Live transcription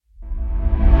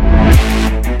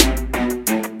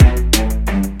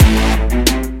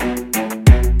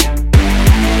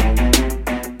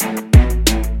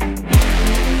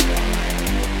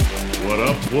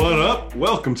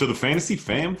Welcome to the Fantasy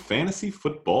Fam Fantasy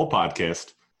Football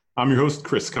Podcast. I'm your host,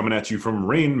 Chris, coming at you from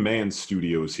Rain Man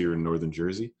Studios here in Northern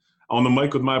Jersey. On the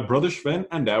mic with my brother Sven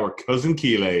and our cousin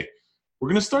Kile. We're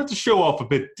going to start the show off a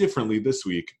bit differently this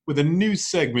week with a new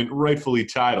segment rightfully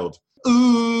titled,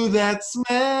 Ooh, That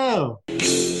Smell! Ooh,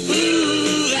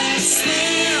 that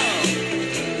smell!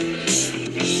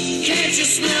 Can't you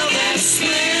smell that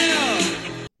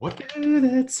smell? What? Ooh,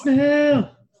 that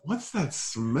smell. What's that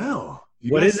smell?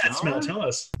 You What guys is that smell? Tell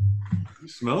us. You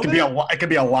smell It could that?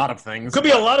 be a lot of things. Could be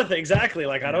a lot of things. Exactly.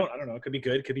 Like I don't know. It could be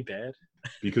good. It could be bad.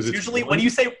 Because it's Usually, when you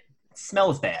say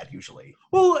smell is bad, usually.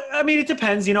 Well, I mean, it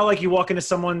depends. You know, like you walk into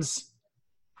someone's.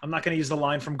 I'm not going to use the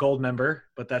line from Goldmember,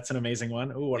 but that's an amazing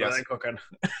one. Ooh, what are Yes. they cooking?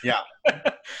 Yeah,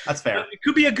 that's fair. It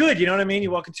could be a good. You know what I mean? You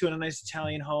walk into a nice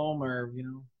Italian home, or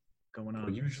going on.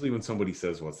 But usually when somebody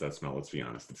says, what's that smell? Let's be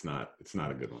honest. It's not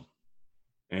a good one.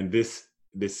 And this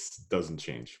doesn't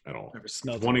change at all. Never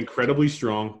smelled One it. incredibly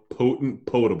strong, potent,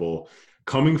 potable,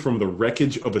 coming from the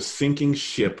wreckage of a sinking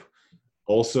ship,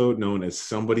 also known as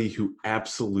somebody who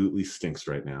absolutely stinks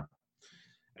right now.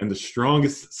 And the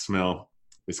strongest smell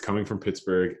is coming from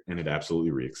Pittsburgh, and it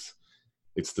absolutely reeks.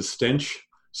 It's the stench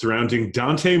surrounding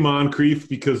Dante Moncrief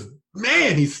because,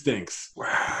 man, he stinks.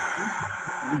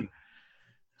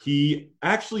 He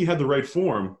actually had the right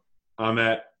form on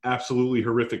that absolutely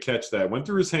horrific catch that went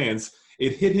through his hands.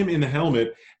 It hit him in the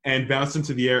helmet and bounced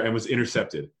into the air and was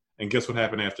intercepted. And guess what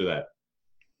happened after that?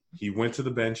 He went to the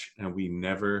bench, and we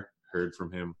never heard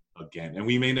from him again. And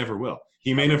we may never will.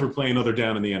 He may never play another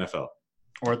down in the NFL.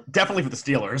 Or definitely for the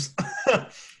Steelers.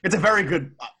 It's a very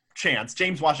good chance.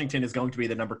 James Washington is going to be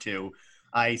the number 2.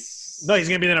 No, he's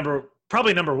going to be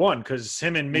probably number 1 because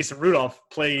him and Mason Rudolph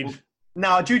played.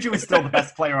 No, Juju is still the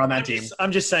best player on that team.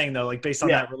 I'm just saying though, like based on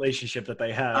that relationship that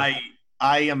they have.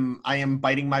 I am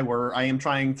biting my word. I am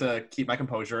trying to keep my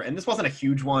composure. And this wasn't a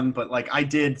huge one, but like I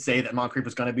did say that Moncrief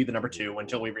was going to be the number 2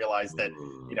 until we realized that,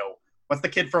 what's the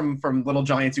kid from Little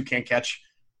Giants who can't catch?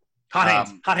 Hot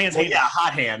hands. Hot hands. Well, yeah,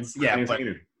 hot hands. Yeah, but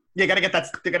you got to get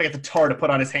the tar to put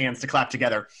on his hands to clap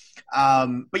together.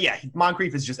 But yeah,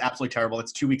 Moncrief is just absolutely terrible.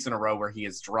 It's 2 weeks in a row where he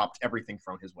has dropped everything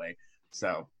thrown his way.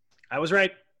 So I was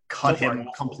right. Cut him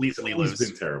completely loose. He's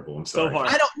been terrible. I'm sorry. So hard.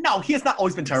 I don't know. He has not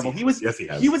always been terrible. He has.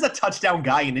 He was a touchdown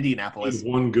guy in Indianapolis. He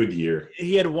had one good year.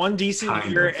 He had one decent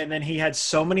Kind year, of. and then he had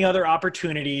so many other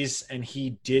opportunities, and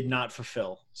he did not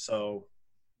fulfill. So,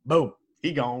 boom.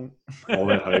 He gone. All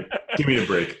that hype. Give me a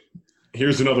break.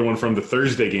 Here's another one from the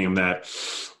Thursday game that,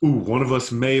 one of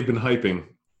us may have been hyping.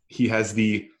 He has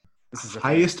the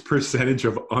highest percentage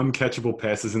of uncatchable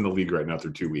passes in the league right now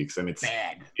through 2 weeks, and it's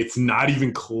Bad. It's not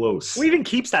even close. Who even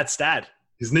keeps that stat?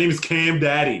 His name is Cam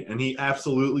Daddy, and he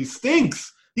absolutely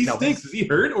stinks. He stinks. Is he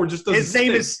hurt or just doesn't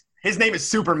stink? His name is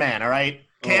Superman. All right,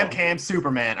 Cam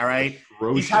Superman. All right.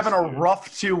 Atrocious, He's having a dude.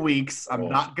 rough 2 weeks. I'm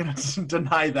not gonna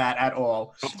deny that at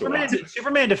all.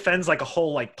 Superman defends like a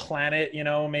whole like planet,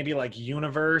 maybe like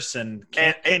universe, and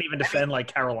can't even defend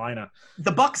like Carolina.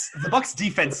 The Bucks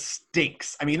defense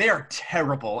stinks. I mean, they are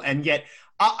terrible, and yet,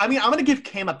 I'm going to give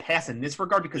Cam a pass in this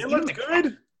regard because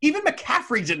even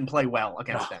McCaffrey didn't play well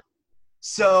against them.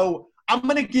 So I'm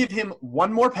going to give him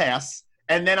one more pass,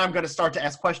 and then I'm going to start to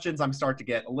ask questions. I'm starting to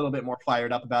get a little bit more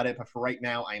fired up about it, but for right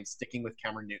now, I am sticking with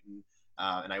Cameron Newton,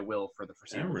 and I will for the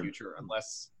foreseeable future,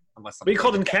 unless. We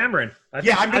called him Cameron.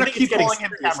 I'm going to keep calling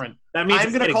him Cameron. That means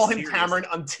I'm going to call him Cameron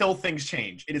until things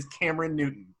change. It is Cameron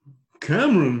Newton.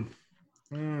 Cameron.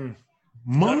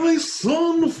 My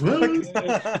son.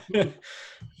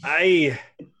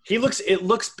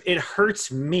 It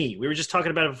hurts me. We were just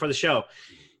talking about it before the show.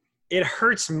 It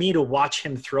hurts me to watch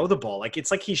him throw the ball. Like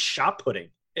it's like he's shot putting.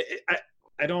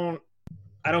 I don't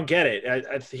get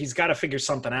it. He's got to figure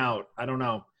something out. I don't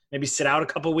know. Maybe sit out a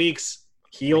couple weeks,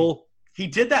 heal. He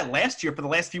did that last year for the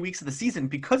last few weeks of the season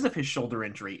because of his shoulder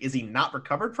injury. Is he not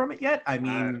recovered from it yet? I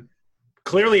mean,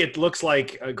 clearly it looks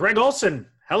like Greg Olsen,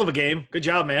 hell of a game. Good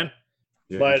job, man.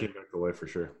 Yeah, But- he came back to life for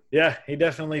sure. Yeah, he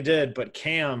definitely did. But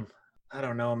Cam, I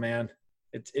don't know, man.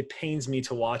 It pains me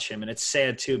to watch him, and it's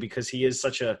sad too because he's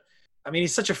such a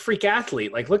freak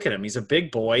athlete. Like, look at him. He's a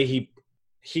big boy.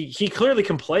 He clearly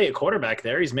can play at quarterback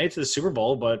there. He's made it to the Super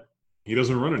Bowl, but He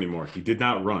doesn't run anymore. He did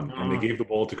not run. And they gave the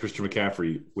ball to Christian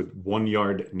McCaffrey with 1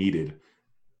 yard needed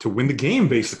to win the game,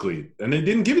 basically. And they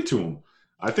didn't give it to him.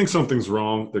 I think something's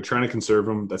wrong. They're trying to conserve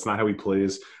him. That's not how he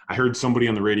plays. I heard somebody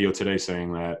on the radio today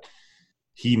saying that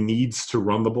he needs to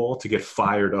run the ball to get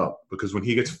fired up because when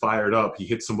he gets fired up, he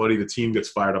hits somebody, the team gets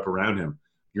fired up around him.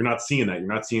 You're not seeing that.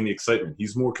 You're not seeing the excitement.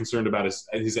 He's more concerned about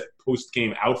his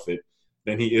post-game outfit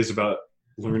than he is about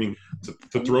learning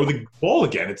to throw the ball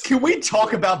again. Can we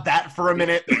talk about that for a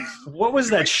minute? what was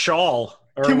that shawl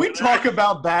Can we talk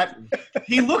about that?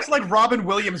 He looks like Robin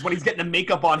Williams when he's getting a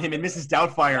makeup on him in Mrs.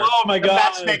 Doubtfire. Oh my God!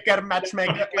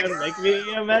 Matchmaker. Make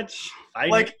me a match. I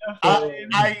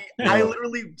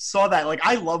literally saw that. Like,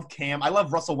 I love Cam. I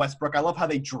love Russell Westbrook. I love how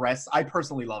they dress. I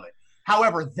personally love it.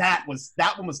 However, that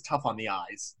one was tough on the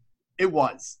eyes. It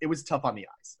was tough on the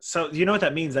eyes. So you know what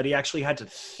that means? That he actually had to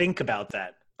think about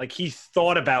that. Like, he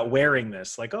thought about wearing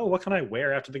this. Like, oh, what can I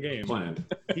wear after the game? Planned.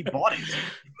 He bought it.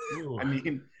 I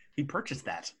mean, he purchased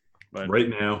that. But right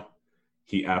now,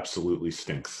 he absolutely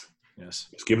stinks. yes,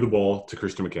 Just give the ball to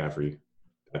Christian McCaffrey.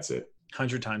 That's it.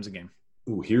 100 times a game.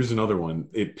 Ooh, here's another one.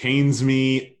 It pains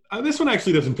me. This one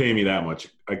actually doesn't pain me that much.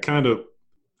 I don't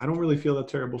really feel that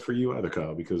terrible for you either,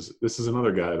 Kyle, because this is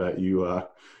another guy that you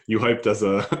hyped as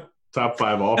a top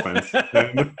 5 offense.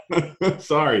 And,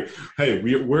 sorry. Hey,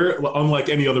 we're unlike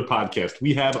any other podcast.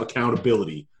 We have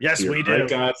accountability. Yes, here, we do. right,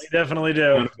 guys? We definitely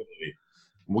do.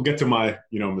 We'll get to my,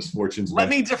 misfortunes. Let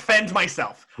me defend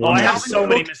myself. I have so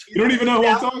many You misfortunes. don't even know who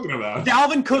I'm talking about.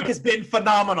 Dalvin Cook has been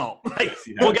phenomenal.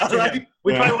 We'll get to him.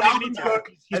 We Yeah. probably won't even Dalvin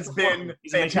Cook has been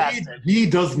fantastic. He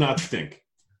does not stink.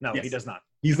 No, Yes. he does not.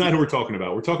 He's not who we're talking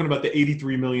about. We're talking about the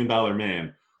 $83 million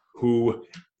man who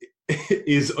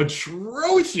is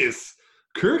atrocious.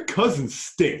 Kirk Cousins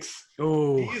stinks.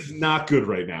 Oh, He is not good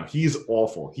right now. He's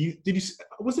awful. Did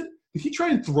he try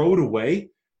and throw it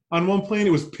away on one play and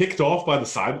it was picked off by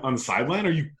on the sideline?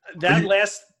 Are you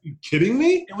kidding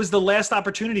me? it was the last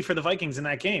opportunity for the Vikings in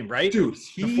that game, right? Dude,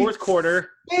 The he fourth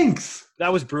quarter, stinks.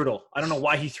 that was brutal. I don't know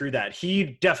why he threw that.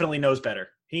 He definitely knows better.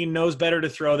 He knows better to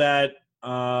throw that.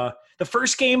 The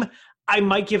first game, I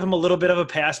might give him a little bit of a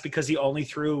pass because he only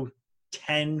threw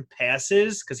 10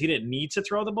 passes because he didn't need to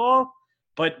throw the ball.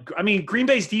 But, I mean, Green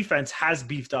Bay's defense has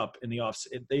beefed up in the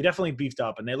offseason. They definitely beefed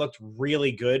up, and they looked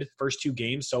really good first 2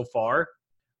 games so far.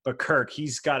 But Kirk,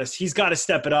 he's got to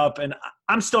step it up, and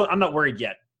I'm not worried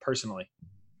yet, personally.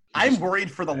 I'm worried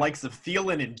for the likes of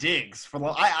Thielen and Diggs.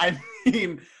 I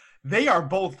mean, they are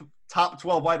both top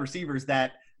 12 wide receivers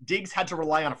that Diggs had to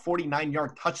rely on a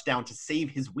 49-yard touchdown to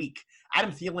save his week. Adam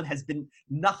Thielen has been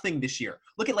nothing this year.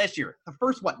 Look at last year. The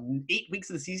first, 8 weeks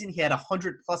of the season, he had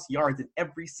 100-plus yards in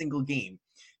every single game.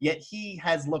 Yet he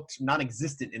has looked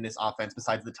non-existent in this offense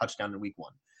besides the touchdown in week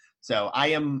 1. So I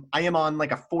am on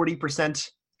like a 40%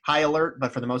 high alert,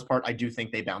 but for the most part, I do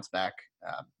think they bounce back.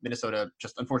 Minnesota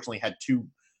just unfortunately had 2,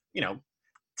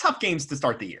 tough games to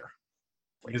start the year.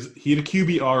 He had a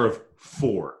QBR of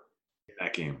 4 in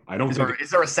that game. Is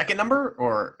there a second number,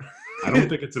 or I don't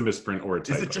think it's a misprint or a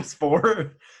typo. is it just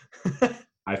 4?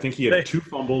 I think he had 2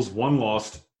 fumbles, 1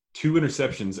 lost, 2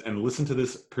 interceptions, and listen to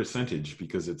this percentage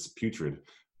because it's putrid.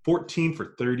 14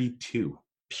 for 32.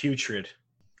 Putrid.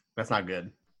 That's not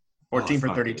good. 14 for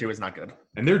not 32 good. is not good.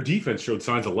 And their defense showed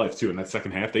signs of life, too, in that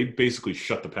second half. They basically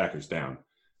shut the Packers down.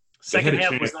 Second they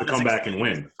had half a was chance not to as come back and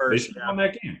exciting as win. the first, They should yeah. have won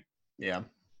that game. Yeah. It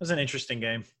was an interesting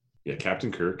game. Yeah,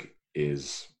 Captain Kirk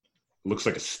looks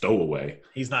like a stowaway.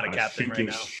 He's not a on captain right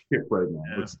sinking now. ship right now.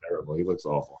 Yeah. He looks terrible. He looks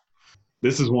awful.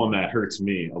 This is one that hurts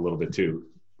me a little bit, too.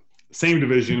 Same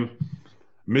division.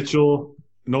 Mitchell,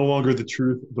 no longer the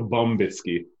truth, the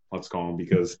Bumbitsky, let's call him,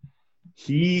 because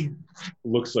he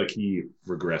looks like he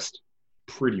regressed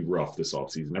pretty rough this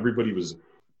offseason. Everybody was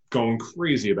going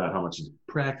crazy about how much he's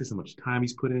practiced, how much time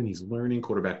he's put in. He's learning,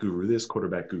 quarterback guru this,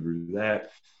 quarterback guru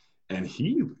that. And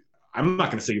I'm not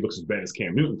going to say he looks as bad as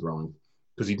Cam Newton throwing,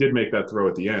 because he did make that throw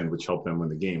at the end, which helped them win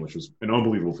the game, which was an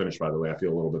unbelievable finish, by the way. I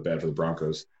feel a little bit bad for the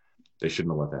Broncos. They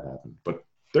shouldn't have let that happen. But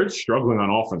they're struggling on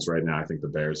offense right now, I think, the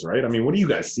Bears, right? I mean, what are you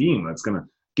guys seeing that's going to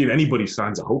give anybody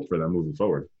signs of hope for them moving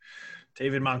forward?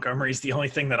 David Montgomery's the only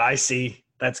thing that I see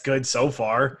that's good so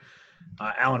far.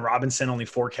 Allen Robinson, only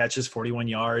 4 catches, 41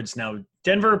 yards. Now,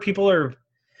 Denver's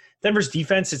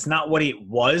defense, it's not what it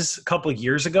was a couple of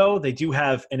years ago. They do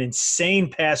have an insane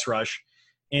pass rush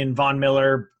in Von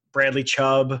Miller, Bradley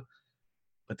Chubb.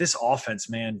 But this offense,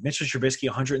 man, Mitchell Trubisky,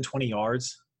 120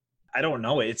 yards. I don't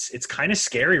know. It's kind of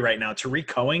scary right now. Tariq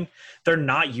Cohen, they're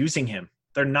not using him.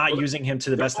 They're not using him to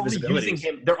the best of his abilities.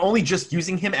 They're only just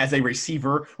using him as a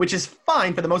receiver, which is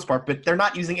fine for the most part, but they're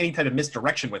not using any type of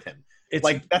misdirection with him. It's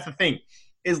like, that's the thing,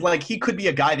 is like he could be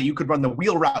a guy that you could run the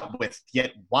wheel route with,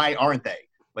 yet why aren't they?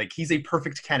 Like, he's a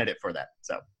perfect candidate for that.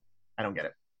 So I don't get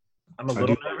it. I'm a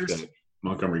little nervous.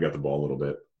 Montgomery got the ball a little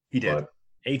bit. He did.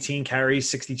 18 carries,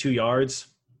 62 yards.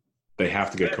 They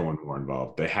have to get Cohen more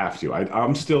involved. They have to.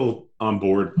 I'm still on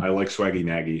board. I like Swaggy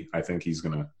Nagy. I think he's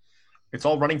going to – It's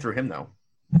all running through him, though.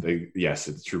 Yes,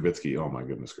 it's Trubisky. Oh, my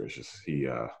goodness gracious. He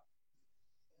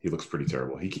looks pretty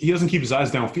terrible. He doesn't keep his eyes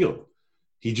downfield.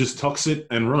 He just tucks it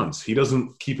and runs. He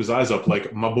doesn't keep his eyes up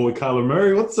like my boy Kyler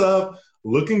Murray. What's up?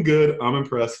 Looking good. I'm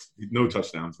impressed. No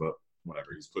touchdowns, but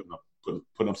whatever. He's putting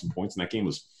up some points, and that game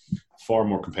was far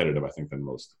more competitive, I think, than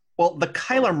most. Well, the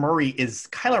Kyler Murray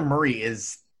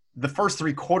is the first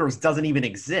 3 quarters doesn't even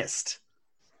exist.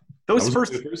 Those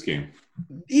first game,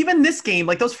 even this game,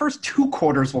 like those first 2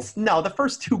 quarters, the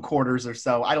first 2 quarters or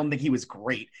so, I don't think he was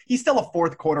great. He's still a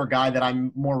fourth quarter guy that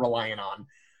I'm more reliant on.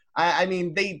 I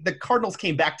mean, the Cardinals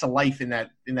came back to life in that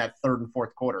third and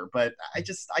fourth quarter, but I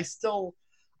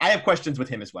have questions with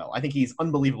him as well. I think he's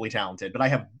unbelievably talented, but I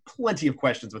have plenty of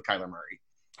questions with Kyler Murray.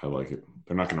 I like it.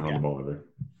 They're not going to run the ball either.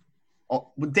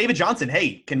 Oh, David Johnson,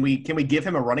 hey, can we give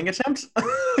him a running attempt?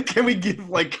 Can we give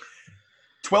 12?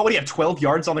 What do you have? 12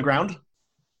 yards on the ground?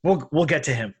 We'll get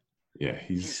to him. Yeah,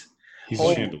 he's a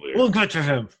chandelier. We'll get to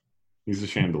him. He's a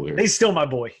chandelier. He's still my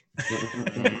boy.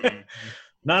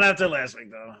 Not after last week,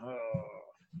 though.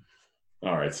 Oh.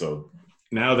 All right, so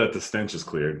now that the stench is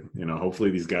cleared,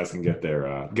 hopefully these guys can get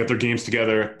their games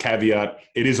together. Caveat: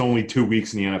 it is only 2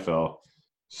 weeks in the NFL,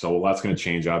 so a lot's going to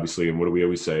change, obviously. And what do we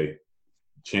always say?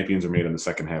 Champions are made in the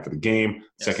second half of the game,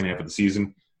 second half of the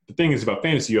season. The thing is about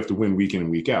fantasy, you have to win week in and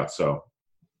week out. So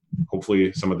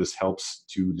hopefully some of this helps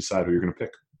to decide who you're going to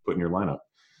pick, put in your lineup.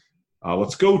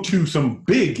 Let's go to some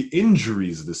big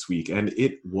injuries this week, and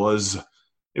it was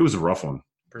a rough one.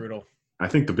 Brutal. I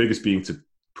think the biggest being to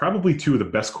probably 2 of the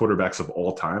best quarterbacks of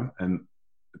all time. And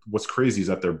what's crazy is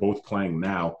that they're both playing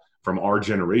now from our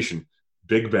generation,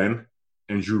 Big Ben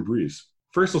and Drew Brees.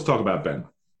 First, let's talk about Ben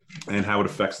and how it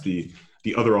affects the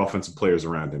other offensive players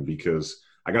around him, because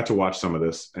I got to watch some of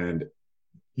this, and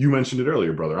you mentioned it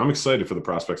earlier, brother. I'm excited for the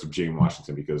prospects of James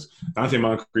Washington because Dante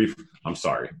Moncrief, I'm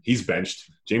sorry, he's benched.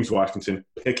 James Washington,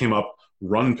 pick him up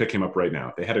right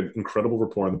now. They had an incredible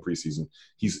rapport in the preseason.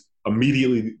 He's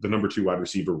immediately the number 2 wide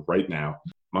receiver right now.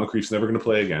 Moncrief's never going to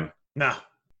play again. No,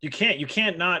 you can't. You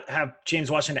can't not have James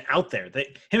Washington out there.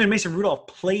 Him and Mason Rudolph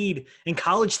played in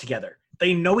college together.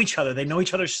 They know each other. They know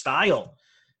each other's style.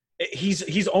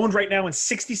 He's owned right now in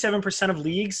 67% of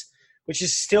leagues, which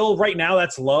is still right now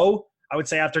that's low. I would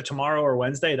say after tomorrow or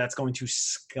Wednesday, that's going to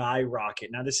skyrocket.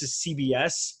 Now, this is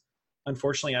CBS.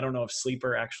 Unfortunately, I don't know if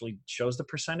Sleeper actually shows the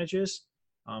percentages.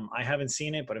 I haven't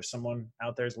seen it, but if someone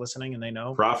out there is listening and they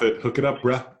know. Profit, hook it up,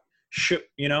 bruh. Shoot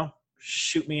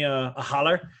me a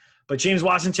holler. But James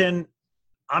Washington,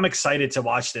 I'm excited to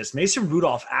watch this. Mason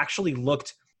Rudolph actually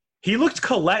looked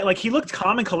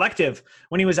calm and collective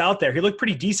when he was out there. He looked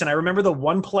pretty decent. I remember the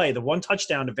one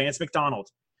touchdown to Vance McDonald,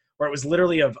 where it was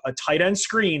literally a tight end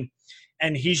screen,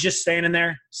 and he's just standing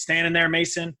there,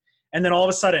 Mason. And then all of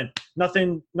a sudden,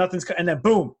 nothing's, and then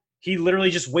boom, he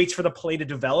literally just waits for the play to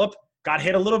develop, got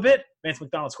hit a little bit, Vance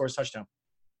McDonald scores touchdown.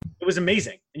 It was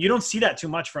amazing. And you don't see that too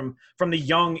much from the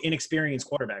young, inexperienced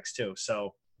quarterbacks too.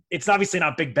 So it's obviously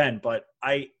not Big Ben, but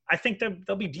I think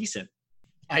they'll be decent.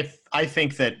 I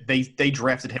think that they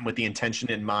drafted him with the intention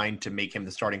in mind to make him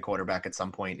the starting quarterback at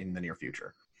some point in the near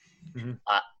future. Mm-hmm.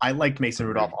 I liked Mason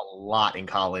Rudolph a lot in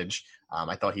college.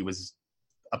 I thought he was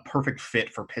a perfect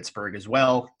fit for Pittsburgh as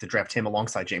well, to draft him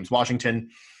alongside James Washington.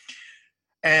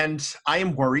 And I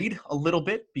am worried a little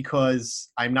bit because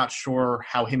I'm not sure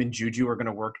how him and Juju are going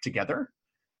to work together.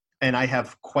 And I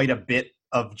have quite a bit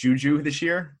of Juju this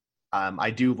year.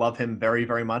 I do love him very,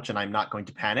 very much, and I'm not going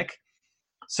to panic.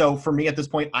 So for me at this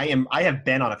point, I have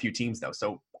Ben on a few teams though.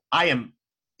 So I am,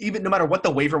 even no matter what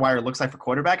the waiver wire looks like for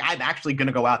quarterback, I'm actually going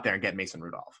to go out there and get Mason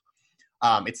Rudolph.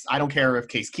 I don't care if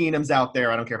Case Keenum's out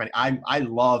there. I don't care if I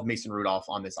love Mason Rudolph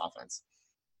on this offense.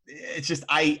 It's just,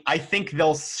 I think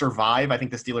they'll survive. I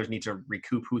think the Steelers need to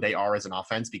recoup who they are as an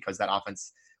offense, because that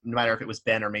offense, no matter if it was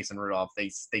Ben or Mason Rudolph, they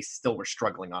still were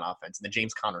struggling on offense. And the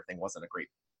James Conner thing wasn't a great,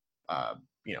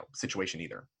 situation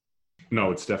either.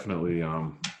 No, it's definitely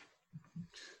a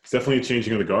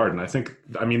changing of the guard.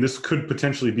 And this could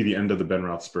potentially be the end of the Ben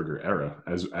Roethlisberger era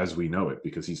as we know it,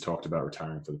 because he's talked about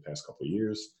retiring for the past couple of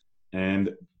years.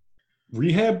 And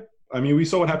rehab, we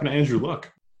saw what happened to Andrew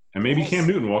Luck. And maybe Cam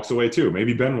Newton walks away too.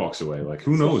 Maybe Ben walks away. Like,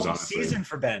 who knows, honestly. Season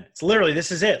for Ben. It's literally,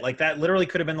 this is it. Like, that literally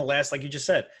could have been the last, like you just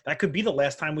said. That could be the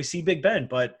last time we see Big Ben.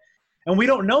 And we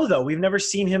don't know, though. We've never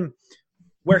seen him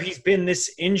where he's been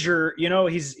this injured.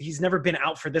 He's never been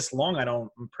out for this long.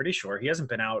 I'm pretty sure. He hasn't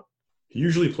been out. He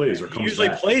usually plays or comes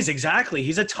back. Plays, exactly.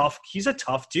 He's a tough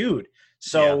dude.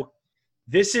 So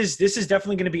this is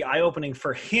definitely going to be eye-opening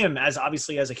for him as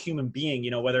a human being,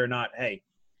 whether or not, hey,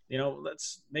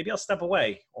 maybe I'll step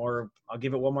away or I'll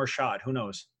give it one more shot. Who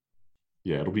knows?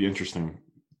 Yeah, it'll be interesting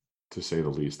to say the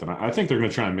least. And I think they're going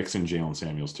to try and mix in Jalen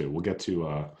Samuels too. We'll get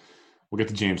to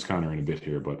James Conner in a bit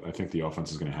here, but I think the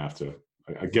offense is going to have to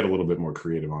get a little bit more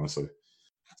creative, honestly.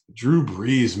 Drew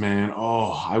Brees, man.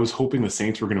 Oh, I was hoping the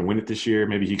Saints were going to win it this year.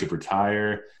 Maybe he could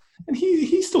retire. and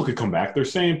he still could come back. They're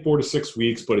saying 4 to 6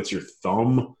 weeks, but it's your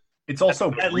thumb. It's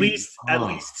also at least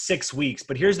 6 weeks.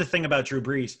 But here's the thing about Drew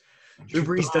Brees. Drew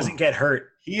Brees doesn't get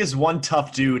hurt. He is one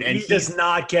tough dude, and he does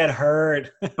not get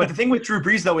hurt. But the thing with Drew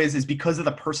Brees though is because of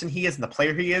the person he is and the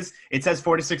player he is, it says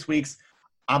 4 to 6 weeks.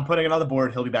 I'm putting it on the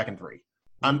board. He'll be back in 3.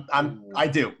 I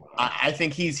do. I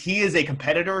think he is a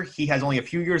competitor. He has only a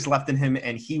few years left in him,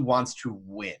 and he wants to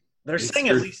win. They're saying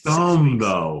at least 6 thumb, weeks.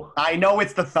 Though. I know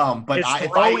it's the thumb, but it's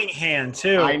throwing hand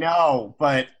too. I know,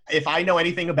 but if I know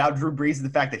anything about Drew Brees, is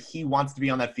the fact that he wants to be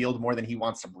on that field more than he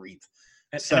wants to breathe.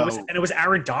 And it was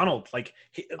Aaron Donald.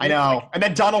 I know, and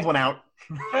then Donald went out.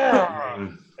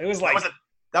 It was like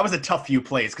that was a tough few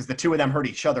plays because the two of them hurt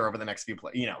each other over the next few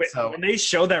plays. So when they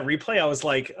showed that replay, I was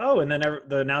like, oh, and then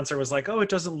the announcer was like, oh, it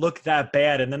doesn't look that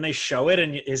bad, and then they show it,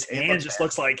 and his hand just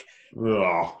looks like,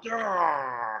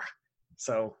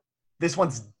 so. This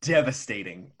one's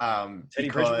devastating.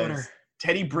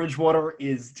 Teddy Bridgewater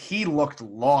he looked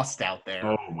lost out there.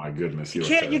 Oh my goodness. You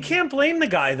can't blame the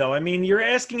guy though. I mean, you're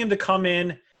asking him to come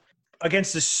in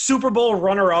against the Super Bowl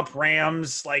runner-up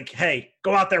Rams, like, hey,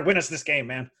 go out there, win us this game,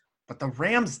 man. But the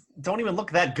Rams don't even look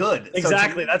that good.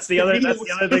 Exactly. So that's the other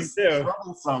thing too.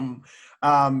 Troublesome.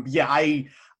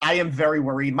 I am very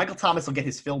worried. Michael Thomas will get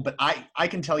his fill, but I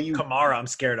can tell you Kamara I'm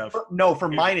scared of. For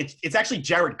mine it's actually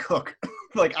Jared Cook.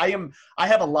 Like I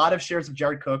have a lot of shares of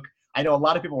Jared Cook. I know a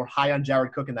lot of people were high on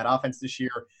Jared Cook in that offense this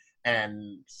year,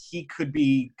 and he could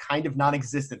be kind of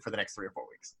non-existent for the next 3 or 4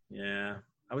 weeks. Yeah,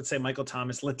 I would say Michael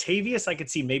Thomas. Latavius, I could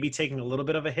see maybe taking a little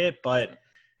bit of a hit, but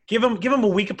give him a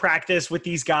week of practice with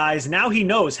these guys. Now he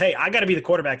knows, hey, I got to be the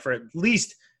quarterback for at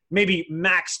least maybe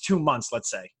max 2 months, let's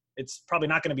say. It's probably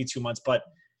not going to be 2 months, but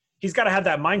he's got to have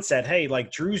that mindset. Hey,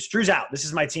 like Drew's out. This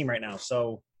is my team right now.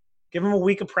 So give him a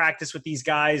week of practice with these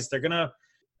guys. They're going to,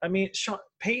 Sean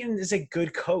Payton is a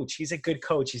good coach. He's a good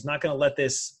coach. He's not going to let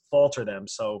this falter them.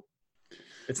 So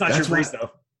it's not Drew Brees,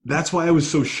 though. That's why I was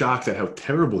so shocked at how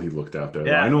terrible he looked out there.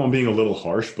 Yeah. I know I'm being a little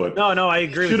harsh, but no, I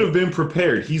agree. Should have been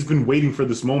prepared. He's been waiting for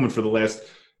this moment for the last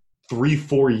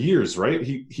 3-4 years, right?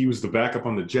 He was the backup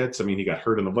on the Jets. I mean, he got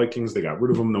hurt in the Vikings. They got rid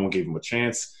of him. No one gave him a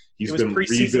chance. He's been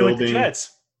rebuilding.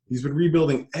 He's been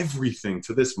rebuilding everything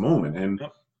to this moment, and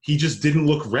he just didn't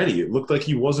look ready. It looked like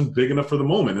he wasn't big enough for the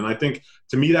moment, and I think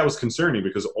to me that was concerning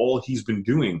because all he's been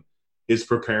doing is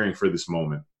preparing for this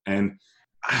moment. And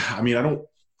I mean, I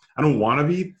don't want to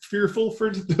be fearful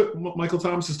for Michael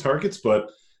Thomas's targets, but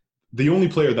the only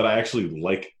player that I actually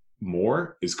like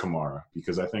more is Kamara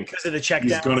because I think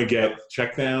he's going to get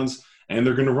checkdowns and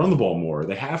they're going to run the ball more.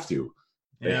 They have to.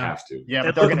 They have to. Yeah,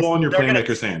 but put the ball in your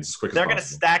playmaker's hands as quick as possible. They're going to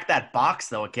stack that box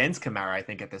though against Kamara. I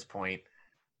think at this point.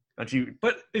 Don't you?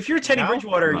 But if you're Teddy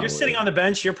Bridgewater, you're sitting on the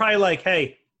bench. You're probably like,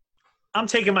 "Hey, I'm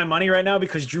taking my money right now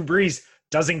because Drew Brees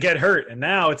doesn't get hurt." And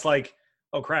now it's like,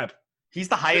 "Oh crap." He's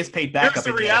the highest paid backup. Here's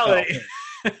the reality.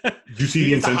 Do you see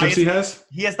the incentives he has?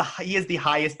 He is the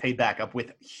highest paid backup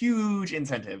with huge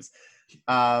incentives.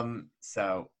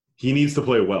 So he needs to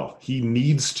play well. He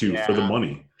needs to for the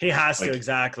money. He has to,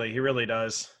 exactly. He really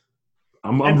does.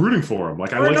 I'm rooting for him.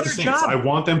 Like I like the Saints. I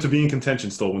want them to be in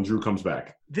contention still when Drew comes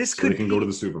back. They can go to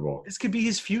the Super Bowl. This could be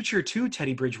his future too,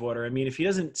 Teddy Bridgewater. I mean, if he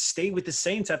doesn't stay with the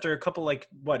Saints after a couple, he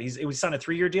signed a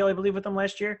 3-year deal, I believe, with them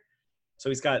last year. So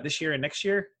he's got this year and next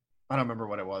year. I don't remember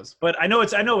what it was, but I know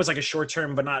it was like a short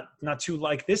term, but not too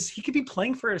like this. He could be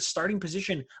playing for a starting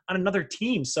position on another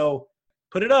team. So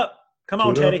put it up. Come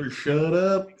on, Teddy. Shut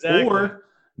up. Exactly. Or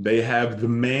they have the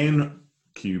man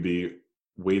QB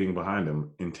waiting behind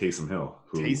him in Taysom Hill.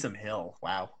 Taysom Hill.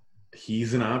 Wow.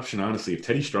 He's an option, honestly. If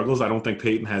Teddy struggles, I don't think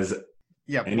Peyton has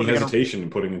any hesitation in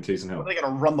putting in Taysom Hill. Are they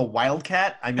going to run the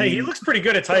Wildcat? I mean, hey, he looks pretty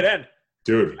good at tight end.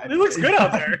 Dude. He looks good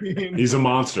out there. He's a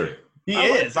monster. He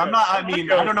is. I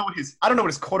don't know what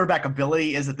his quarterback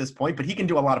ability is at this point, but he can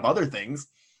do a lot of other things.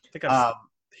 I think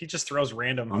he just throws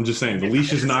random. I'm just saying the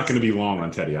leash is not going to be long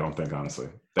on Teddy. I don't think, honestly.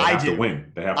 They have to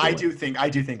win. I do think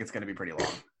it's going to be pretty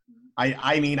long.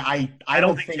 I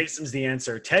don't think Taysom's the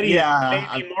answer. Teddy may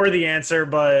be more the answer,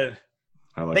 but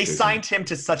they signed him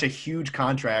to such a huge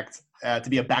contract to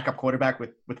be a backup quarterback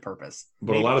with purpose.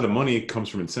 But a lot of the money comes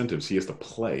from incentives. He has to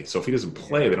play. So if he doesn't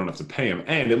play, they don't have to pay him.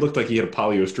 And it looked like he had a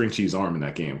polio string cheese arm in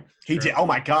that game. He did. Oh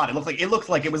my God! It looked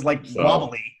like it was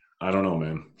wobbly. I don't know,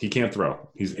 man. He can't throw.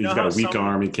 He's got a weak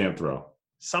arm. He can't throw.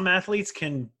 Some athletes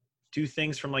can do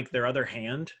things from their other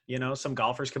hand. Some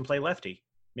golfers can play lefty.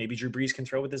 Maybe Drew Brees can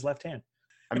throw with his left hand.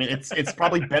 I mean, it's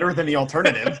probably better than the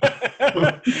alternative.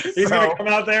 He's going to come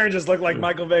out there and just look like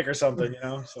Michael Vick or something,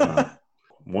 So.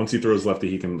 Once he throws lefty,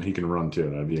 he can run too.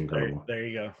 That'd be incredible. There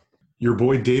you go. Your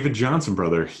boy David Johnson,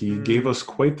 brother, he gave us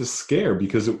quite the scare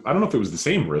because I don't know if it was the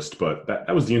same wrist, but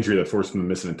that was the injury that forced him to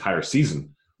miss an entire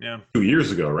season. Yeah. 2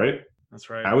 years ago, right? That's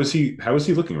right. How is he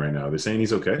looking right now? They're saying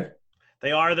he's okay?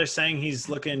 They are. They're saying he's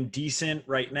looking decent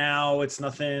right now. It's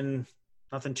nothing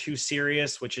too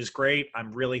serious, which is great.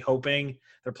 I'm really hoping.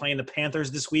 They're playing the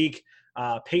Panthers this week.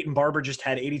 Peyton Barber just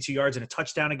had 82 yards and a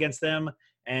touchdown against them.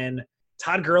 And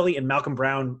Todd Gurley and Malcolm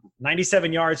Brown,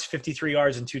 97 yards, 53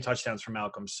 yards, and 2 touchdowns for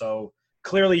Malcolm. So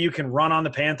clearly you can run on the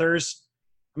Panthers.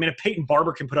 I mean, if Peyton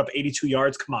Barber can put up 82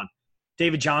 yards, come on.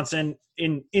 David Johnson,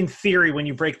 in theory, when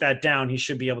you break that down, he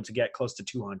should be able to get close to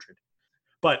 200.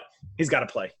 But he's got to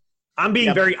play. I'm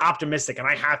being very optimistic, and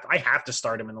I have to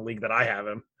start him in the league that I have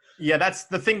him. Yeah, that's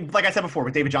the thing. Like I said before,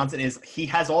 with David Johnson is he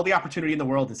has all the opportunity in the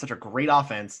world and such a great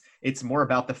offense. It's more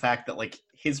about the fact that like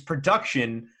his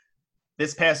production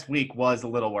this past week was a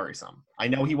little worrisome. I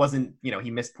know he wasn't,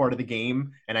 he missed part of the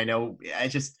game, and I know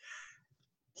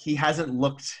he hasn't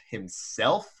looked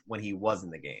himself when he was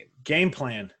in the game. Game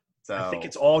plan. So I think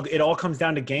it all comes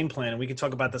down to game plan, and we can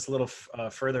talk about this a little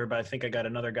further. But I think I got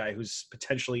another guy who's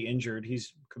potentially injured.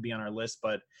 Could be on our list,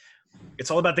 but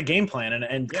it's all about the game plan.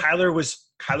 And yeah. Kyler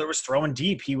was throwing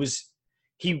deep. He was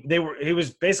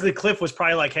basically Cliff was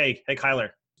probably like, hey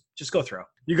Kyler, just go throw.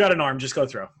 You got an arm, just go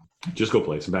throw. Just go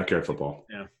play some backyard football.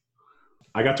 Yeah.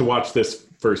 I got to watch this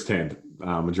firsthand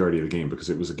majority of the game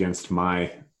because it was against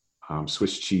my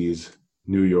Swiss cheese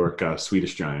New York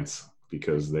Swedish Giants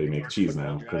because they make cheese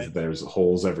now because there's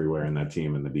holes everywhere in that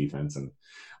team and the defense. And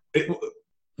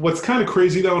what's kind of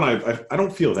crazy though, and I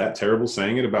don't feel that terrible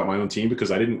saying it about my own team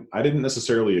because I didn't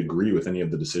necessarily agree with any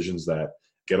of the decisions that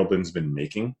Gettleman's been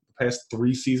making the past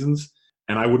 3 seasons,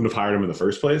 and I wouldn't have hired him in the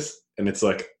first place. And it's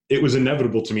like it was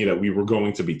inevitable to me that we were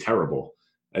going to be terrible.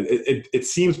 It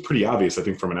seems pretty obvious, I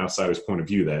think, from an outsider's point of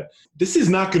view that this is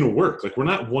not going to work. Like, we're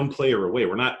not 1 player away.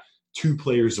 We're not 2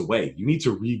 players away. You need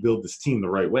to rebuild this team the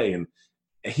right way. And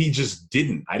he just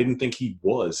didn't. I didn't think he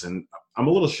was. And I'm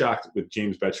a little shocked with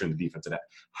James Bettcher in the defense and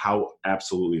how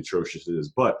absolutely atrocious it is.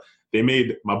 But they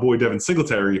made my boy Devin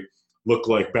Singletary look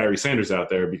like Barry Sanders out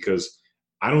there because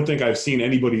I don't think I've seen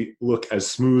anybody look as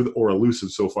smooth or elusive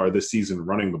so far this season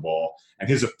running the ball. And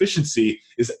his efficiency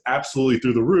is absolutely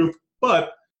through the roof.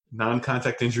 But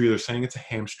non-contact injury, they're saying it's a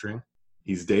hamstring.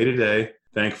 He's day-to-day,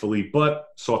 thankfully. But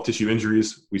soft tissue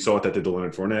injuries, we saw what that did to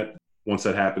Leonard Fournette. Once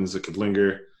that happens, it could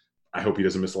linger. I hope he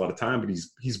doesn't miss a lot of time, but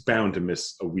he's bound to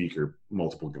miss a week or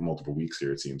multiple weeks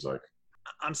here, it seems like.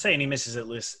 I'm saying he misses at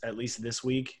least this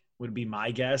week would be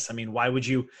my guess. I mean, why would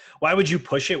you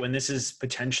push it when this is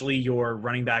potentially your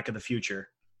running back of the future?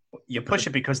 You push it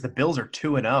because the Bills are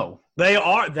 2-0. They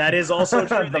are. That is also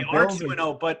true. They are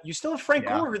 2-0, but you still have Frank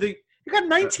Gore. You got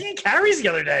 19 carries the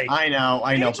other day. I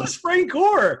know. Just Frank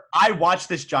Gore. I watched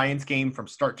this Giants game from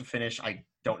start to finish. I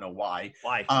don't know why.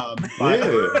 Why?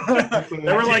 Yeah.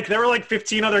 there were like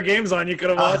 15 other games on you could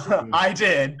have watched. I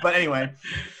did, but anyway.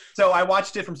 So I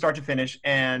watched it from start to finish,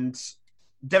 and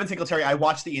Devin Singletary, I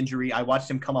watched the injury. I watched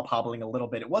him come up hobbling a little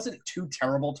bit. It wasn't too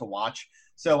terrible to watch.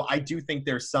 So I do think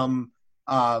there's some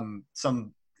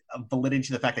validity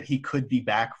to the fact that he could be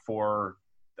back for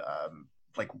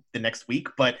like the next week.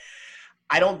 But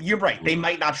you're right. They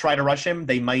might not try to rush him.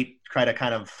 They might try to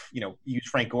kind of, use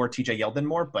Frank Gore, TJ Yeldon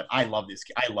more. But I love this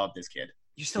kid. I love this kid.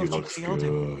 You still have TJ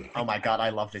Yeldon? Oh my God, I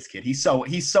love this kid. He's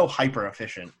so hyper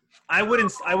efficient. I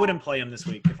wouldn't play him this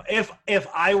week. If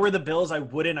I were the Bills, I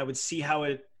wouldn't. I would see how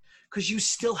it – because you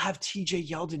still have TJ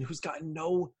Yeldon, who's gotten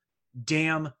no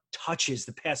damn touches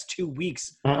the past 2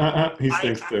 weeks. He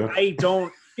stinks too.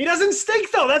 He doesn't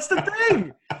stink though. That's the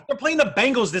thing. They're playing the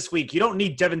Bengals this week. You don't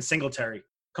need Devin Singletary.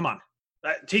 Come on.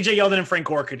 TJ Yeldon and Frank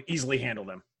Gore could easily handle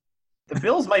them. The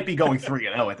Bills might be going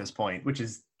 3-0 at this point, which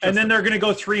is – and then they're going to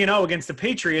go 3-0 against the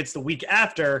Patriots the week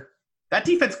after. That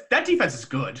defense is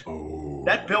good. Oh.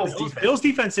 That Bills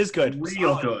defense is good.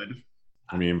 Real good.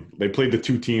 I mean, they played the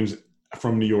 2 teams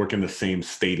from New York in the same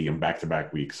stadium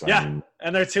back-to-back weeks. And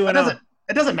they're 2-0.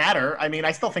 It doesn't matter. I mean,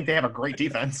 I still think they have a great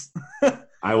defense.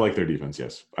 I like their defense,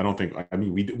 yes.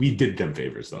 We did them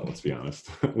favors, though, let's be honest.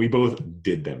 We both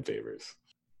did them favors.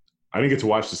 I didn't get to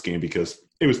watch this game because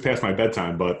it was past my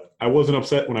bedtime, but I wasn't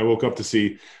upset when I woke up to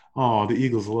see, the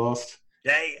Eagles lost.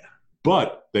 Yeah.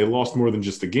 But they lost more than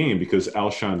just the game because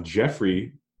Alshon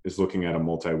Jeffrey is looking at a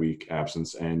multi-week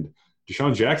absence. And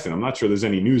Deshaun Jackson, I'm not sure there's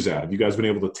any news out. Have you guys been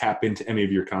able to tap into any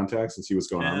of your contacts and see what's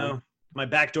going on there? My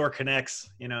back door connects.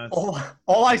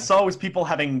 All I saw was people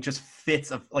having just fits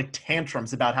of like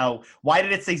tantrums about why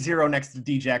did it say 0 next to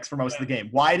Djax for most of the game?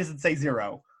 Why does it say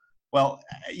 0? Well,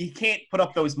 he can't put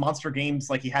up those monster games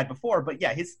like he had before, but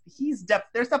yeah, there's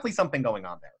definitely something going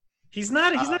on there. He's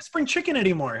not spring chicken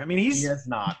anymore. I mean, he is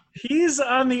not. He's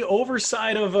on the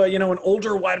overside of an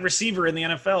older wide receiver in the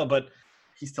NFL, but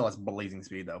he still has blazing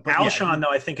speed though. But Alshon,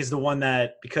 though, I think is the one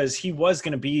that, because he was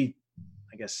going to be,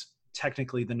 I guess,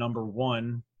 technically the number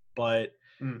one, but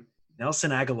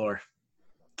Nelson Aguilar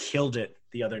killed it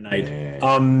the other night. Yeah.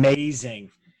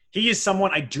 Amazing. He is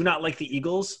someone, I do not like the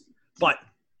Eagles, but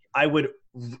I would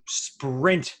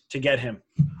sprint to get him.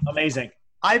 Amazing.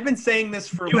 I've been saying this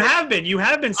for. You have been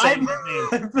saying his name.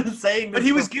 I've been saying this. But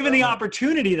he was given the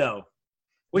opportunity, though.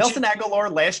 Nelson Aguilar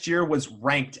last year was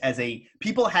ranked as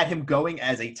people had him going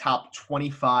as a top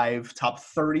 25, top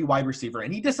 30 wide receiver,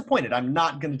 and he disappointed. I'm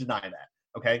not going to deny that.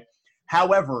 Okay.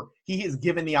 However, he is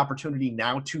given the opportunity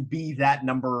now to be that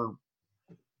number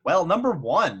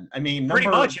one. I mean, pretty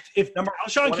much. If number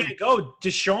Alshon can't go,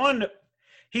 Deshaun,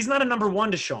 he's not a number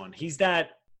one Deshaun. He's that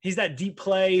deep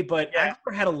play, but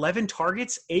Aguilar had 11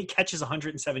 targets, 8 catches,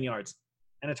 107 yards,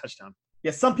 and a touchdown.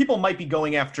 Yeah, some people might be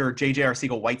going after J.J.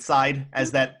 Arcega-Whiteside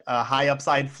as that high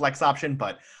upside flex option,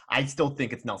 but I still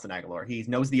think it's Nelson Aguilar. He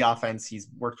knows the offense. He's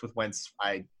worked with Wentz.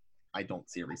 I don't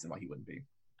see a reason why he wouldn't be.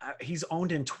 He's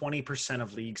owned in 20%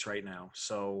 of leagues right now,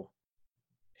 so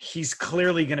he's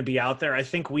clearly going to be out there. I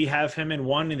think we have him in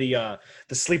one of the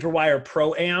Sleeper Wire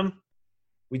Pro-Am.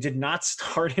 We did not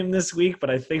start him this week, but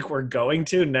I think we're going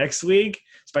to next week,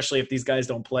 especially if these guys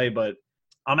don't play. But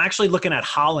I'm actually looking at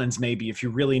Hollins maybe if you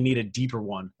really need a deeper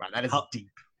one. Wow, that is deep.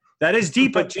 That is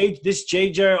deep, but this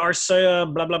J.J.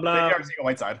 Arcega, blah, blah, blah. J.J.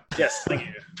 Arcega-Whiteside. Yes, thank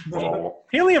you.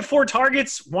 He only had 4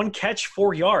 targets, 1 catch,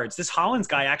 4 yards. This Hollins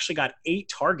guy actually got 8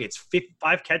 targets,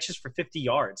 5 catches for 50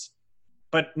 yards.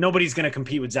 But nobody's going to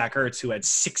compete with Zach Ertz, who had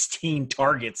 16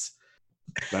 targets.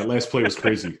 That last play was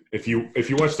crazy. If you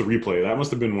watch the replay, that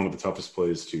must have been one of the toughest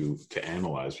plays to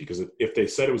analyze, because if they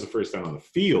said it was a first down on the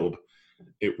field,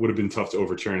 it would have been tough to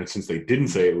overturn it. Since they didn't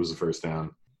say it was a first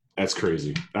down, that's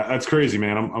crazy. That's crazy,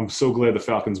 man. I'm so glad the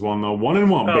Falcons won though.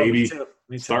 1-1, baby. Me too.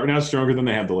 Starting out stronger than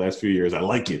they have the last few years. I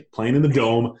like it. Playing in the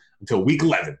dome until week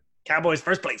 11. Cowboys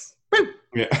first place.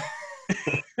 Yeah.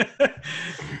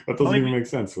 That doesn't even make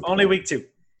sense. Only week 2.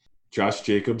 Josh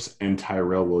Jacobs and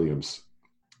Tyrell Williams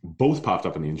both popped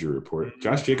up in the injury report.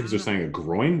 Josh Jacobs are saying a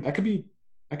groin. That could be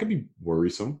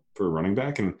worrisome for a running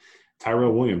back. And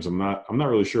Tyrell Williams, I'm not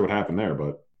really sure what happened there,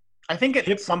 but I think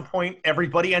at some point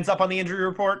everybody ends up on the injury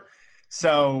report.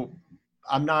 So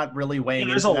I'm not really weighing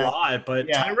There's into a that. lot, but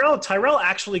yeah. Tyrell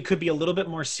actually could be a little bit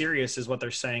more serious is what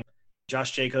they're saying.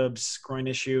 Josh Jacobs, groin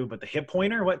issue, but the hip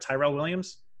pointer, what, Tyrell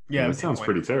Williams? Yeah, that sounds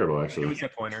pretty terrible, actually. It was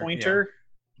hip pointer. Pointer.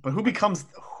 Yeah. But who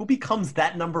becomes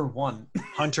that number one?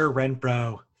 Hunter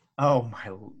Renfrow. Oh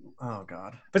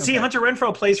God. But see, Hunter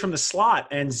Renfrow plays from the slot,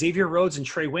 and Xavier Rhodes and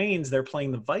Trey Waynes, they're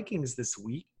playing the Vikings this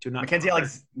week.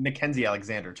 Mackenzie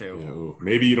Alexander too. Yeah,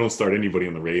 maybe you don't start anybody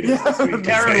in the Raiders this week.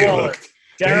 Darren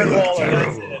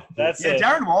Waller. That's it.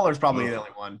 Darren Waller's probably the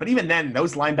only one. But even then,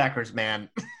 those linebackers, man,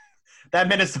 that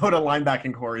Minnesota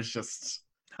linebacking core is just.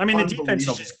 I mean, the defense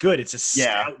is just good. It's a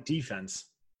stout defense.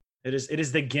 It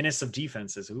is the Guinness of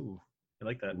defenses. Ooh, I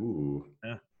like that. Ooh,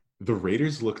 yeah. The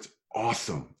Raiders looked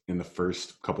awesome in the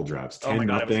first couple drives,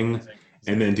 10-0,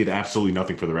 and then did absolutely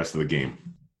nothing for the rest of the game.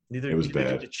 It was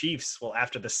bad. Did the Chiefs. Well,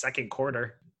 after the second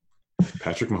quarter,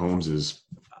 Patrick Mahomes is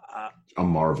a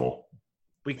marvel.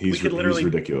 He's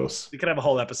ridiculous. We could have a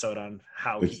whole episode on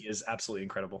how he is absolutely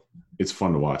incredible. It's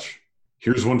fun to watch.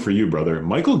 Here's one for you, brother.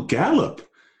 Michael Gallup.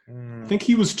 I think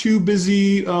he was too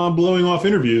busy blowing off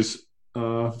interviews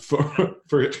for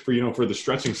the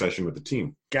stretching session with the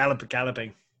team.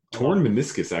 Galloping. Torn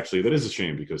meniscus, actually. That is a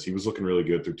shame because he was looking really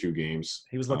good through 2 games.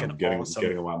 He was looking awesome.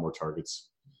 Getting a lot more targets.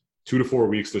 2 to 4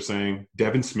 weeks, they're saying.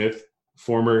 Devin Smith,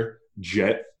 former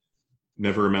Jet,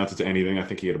 never amounted to anything. I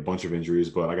think he had a bunch of injuries,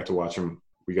 but I got to watch him.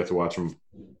 We got to watch him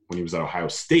when he was at Ohio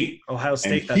State.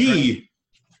 And he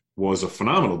was a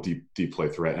phenomenal deep play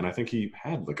threat, and I think he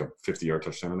had like a 50-yard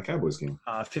touchdown in the Cowboys game.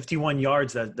 51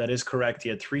 yards, that is correct. He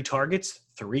had 3 targets,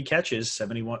 3 catches,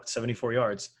 74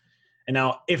 yards. And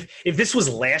now, if this was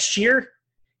last year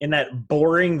in that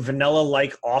boring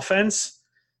vanilla-like offense,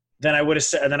 then I would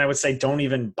say don't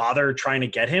even bother trying to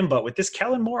get him. But with this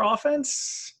Kellen Moore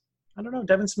offense, I don't know.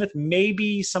 Devin Smith may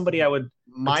be somebody I would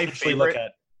potentially look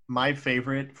at. My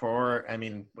favorite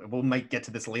we might get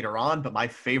to this later on, but my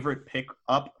favorite pick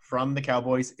up from the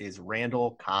Cowboys is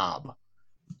Randall Cobb.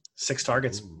 6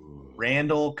 targets. Ooh.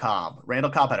 Randall Cobb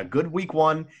had a good week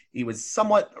 1. He was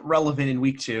somewhat relevant in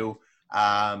week 2.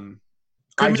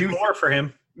 I do more for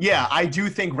him. Yeah, I do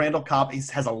think Randall Cobb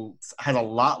has a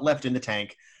lot left in the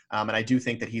tank, and I do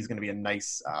think that he's going to be a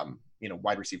nice,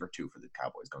 wide receiver 2 for the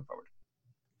Cowboys going forward.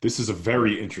 This is a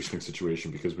very interesting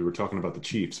situation because we were talking about the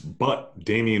Chiefs, but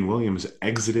Damian Williams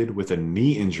exited with a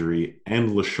knee injury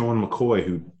and LaShawn McCoy,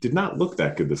 who did not look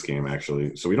that good this game,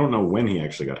 actually. So we don't know when he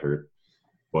actually got hurt,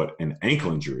 but an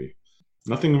ankle injury.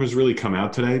 Nothing has really come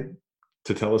out today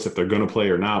to tell us if they're going to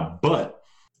play or not, but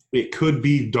it could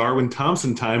be Darwin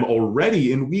Thompson time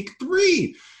already in week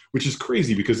 3, which is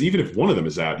crazy because even if one of them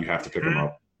is out, you have to pick them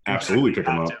up. Absolutely pick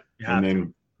them up. And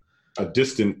then a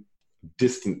distant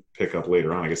pickup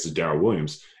later on, I guess, is Darrell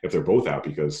Williams if they're both out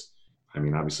because, I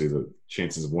mean, obviously the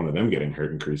chances of one of them getting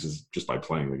hurt increases just by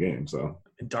playing the game. So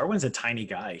Darwin's a tiny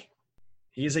guy.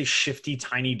 He is a shifty,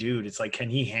 tiny dude. It's like, can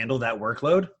he handle that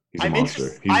workload? He's a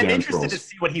monster. I'm interested to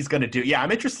see what he's going to do. Yeah,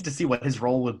 I'm interested to see what his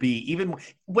role would be. Even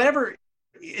whenever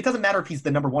 – it doesn't matter if he's the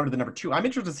number 1 or the number 2. I'm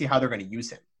interested to see how they're going to use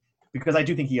him because I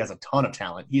do think he has a ton of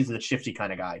talent. He's a shifty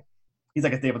kind of guy. He's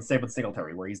like a David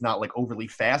Singletary where he's not like overly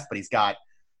fast, but he's got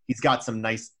some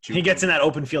nice – He gets in that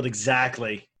open field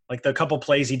exactly. Like the couple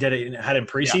plays he had in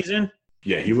preseason.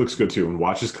 Yeah, he looks good too. And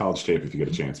watch his college tape if you get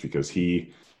a chance because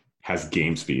he has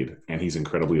game speed and he's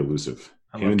incredibly elusive.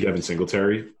 Him and Devin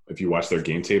Singletary, if you watch their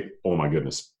game tape, oh my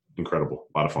goodness, incredible.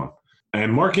 A lot of fun.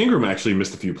 And Mark Ingram actually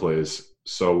missed a few plays,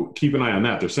 so keep an eye on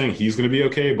that. They're saying he's going to be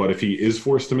okay, but if he is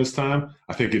forced to miss time,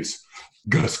 I think it's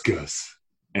Gus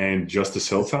and Justice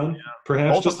Hill time,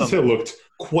 perhaps. Both Justice Hill looked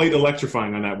quite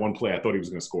electrifying on that one play. I thought he was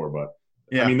going to score, but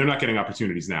I mean, they're not getting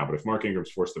opportunities now, but if Mark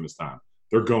Ingram's forced to miss time,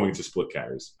 they're going to split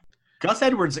carries. Gus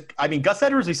Edwards,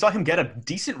 we saw him get a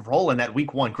decent role in that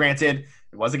week 1. Granted,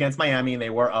 it was against Miami and they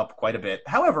were up quite a bit.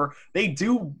 However, they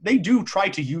do try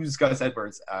to use Gus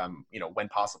Edwards, when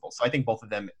possible. So I think both of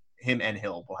them, him and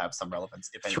Hill, will have some relevance.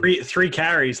 If Three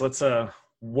carries. Let's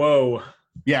whoa.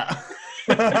 Yeah.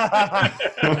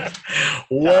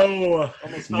 Whoa.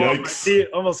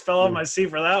 Almost fell off my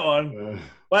seat for that one.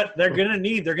 But they're gonna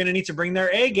need to bring their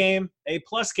A+ game,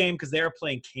 because they are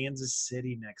playing Kansas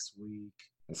City next week.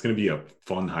 It's going to be a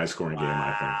fun, high-scoring game,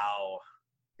 I think. Wow.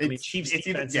 I mean, Chiefs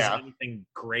defense isn't anything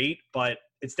great, but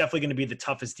it's definitely going to be the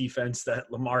toughest defense that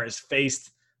Lamar has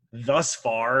faced thus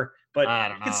far. But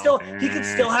he could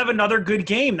still have another good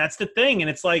game. That's the thing. And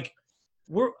it's like,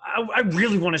 I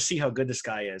really want to see how good this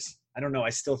guy is. I don't know. I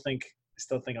still think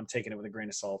I'm taking it with a grain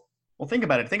of salt. Well, think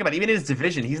about it. Even in his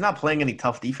division, he's not playing any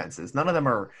tough defenses. None of them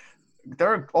are.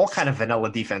 They're all kind of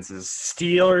vanilla defenses.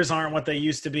 Steelers aren't what they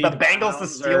used to be. The Bengals, the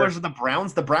Steelers, and the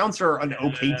Browns. The Browns are an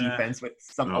okay defense with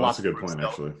some. That's a good point,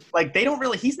 actually. Like they don't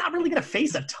really. He's not really going to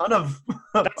face a ton of.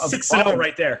 That's 6-0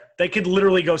 right there. They could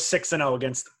literally go 6-0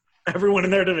 against everyone in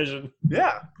their division.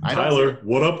 Yeah, Tyler,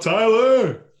 what up,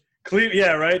 Tyler?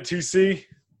 Yeah, right. 2C.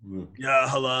 Yeah,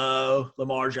 hello,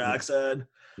 Lamar Jackson.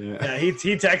 Yeah, he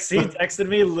texted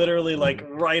me literally like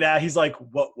right at. He's like,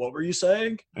 "What were you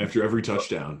saying?" After every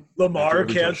touchdown, Lamar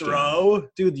can't throw,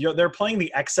 dude. They're playing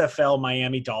the XFL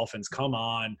Miami Dolphins. Come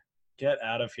on, get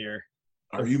out of here.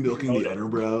 Are you milking the under,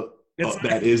 bro?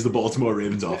 That is the Baltimore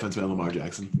Ravens offense, man. Lamar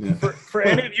Jackson. Yeah. For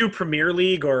any of you Premier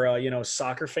League or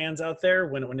soccer fans out there,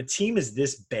 when a team is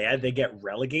this bad, they get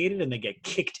relegated and they get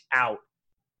kicked out.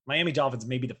 Miami Dolphins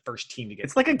may be the first team to get.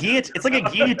 It's like a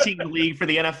guillotine league for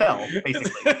the NFL,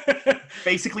 basically.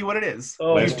 Basically, what it is.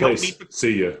 Oh, nice place.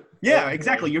 See ya. Yeah,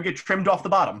 exactly. You get trimmed off the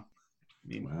bottom.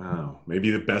 Wow, maybe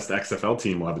the best XFL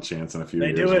team will have a chance in a few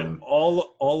years. They do it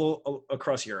all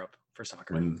across Europe for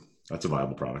soccer. When that's a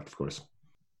viable product, of course.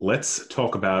 Let's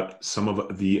talk about some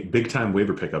of the big-time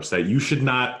waiver pickups that you should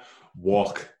not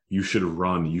walk, you should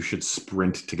run, you should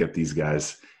sprint to get these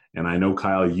guys. And I know,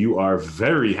 Kyle, you are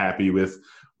very happy with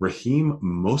Raheem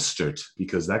Mostert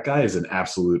because that guy is an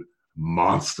absolute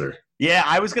monster. Yeah,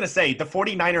 I was going to say the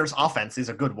 49ers offense is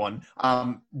a good one.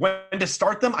 When to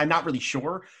start them, I'm not really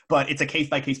sure, but it's a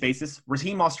case-by-case basis.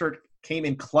 Raheem Mostert came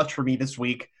in clutch for me this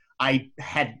week. I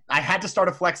had to start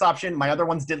a flex option. My other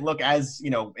ones didn't look as,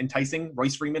 enticing.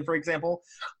 Royce Freeman, for example.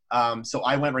 So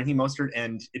I went Raheem Mostert,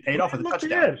 and it paid off with a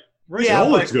touchdown. Yeah,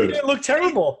 looks good. It didn't look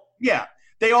terrible. Yeah.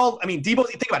 Debo,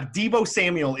 think about it. Debo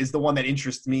Samuel is the one that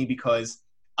interests me because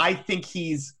I think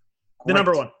he's great. The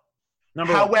number one.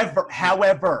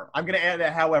 However, I'm going to add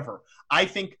that however. I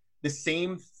think the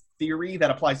same theory that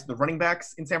applies to the running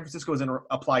backs in San Francisco is going to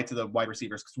apply to the wide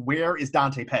receivers. Because where is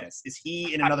Dante Pettis? Is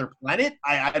he in another planet?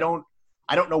 I don't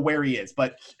know where he is.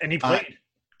 And he played.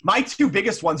 My two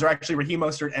biggest ones are actually Raheem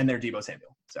Mostert and their Debo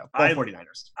Samuel. So, both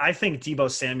 49ers. I think Debo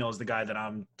Samuel is the guy that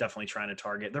I'm definitely trying to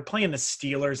target. They're playing the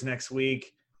Steelers next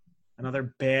week.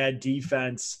 Another bad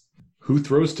defense. Who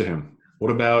throws to him? What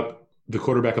about the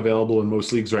quarterback available in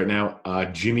most leagues right now?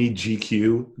 Jimmy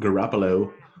GQ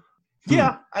Garoppolo.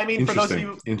 Yeah, I mean, for those of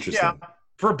you – Interesting.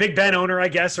 For a Big Ben owner, I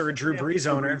guess, or a Drew Brees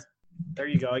owner. there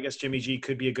you go. I guess Jimmy G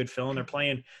could be a good fill-in. They're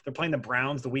playing the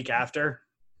Browns the week after.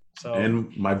 So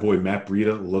And my boy Matt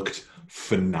Breida looked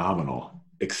phenomenal.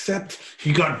 Except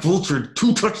he got vultured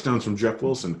 2 touchdowns from Jeff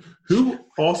Wilson, who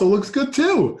also looks good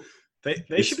too.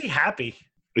 they should be happy.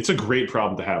 It's a great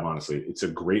problem to have, honestly. It's a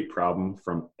great problem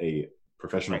from a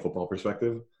professional football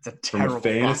perspective. It's a From terrible a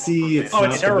fantasy, problem. it's Oh,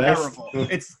 not it's the terrible.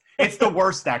 best. It's the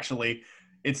worst, actually.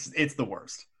 It's the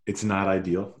worst. It's not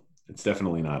ideal. It's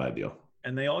definitely not ideal.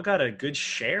 And they all got a good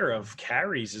share of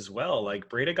carries as well. Like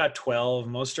Breida got 12,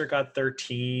 Mostert got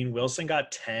 13, Wilson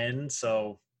got 10.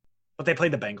 So, but they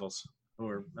played the Bengals, who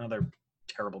are another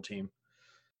terrible team.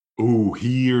 Ooh,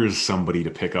 here's somebody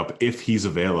to pick up if he's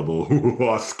available.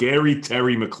 Ooh, scary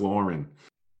Terry McLaurin.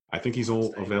 I think he's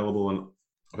all available in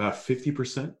about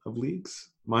 50% of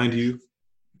leagues. Mind you,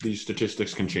 these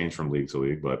statistics can change from league to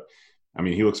league, but I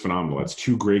mean, he looks phenomenal. That's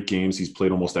 2 great games. He's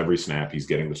played almost every snap. He's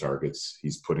getting the targets.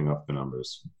 He's putting up the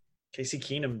numbers. Casey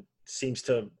Keenum seems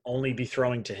to only be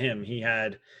throwing to him. He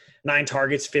had 9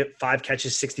 targets, 5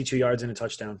 catches, 62 yards, and a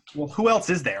touchdown. Well, who else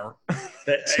is there?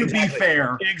 To be Exactly.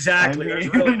 fair. Exactly. I mean-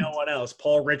 There's really no one else.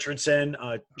 Paul Richardson.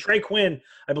 Trey Quinn,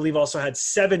 I believe, also had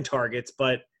 7 targets,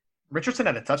 but Richardson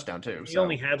had a touchdown, too. he So.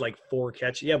 only had like 4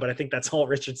 catches. Yeah, but I think that's all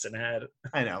Richardson had.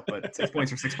 I know, but 6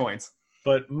 points are 6 points.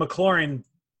 But McLaurin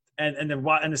and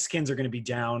the Skins are going to be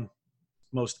down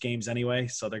most games anyway,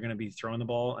 so they're going to be throwing the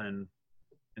ball and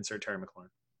insert Terry McLaurin.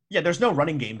 Yeah, there's no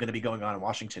running game going to be going on in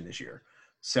Washington this year.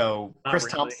 So Not Chris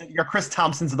really. Thompson, your Chris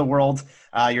Thompsons of the world,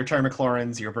 your Terry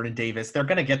McLaurins, your Vernon Davis, they're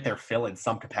going to get their fill in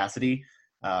some capacity.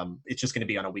 It's just going to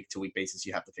be on a week-to-week basis.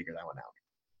 You have to figure that one out.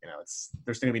 You know,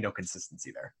 there's going to be no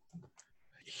consistency there.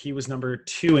 He was number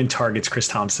 2 in targets, Chris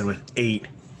Thompson, with 8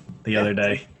 the other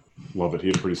day. Love it. He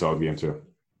had a pretty solid game, too.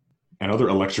 Another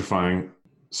electrifying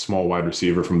small wide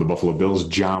receiver from the Buffalo Bills,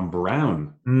 John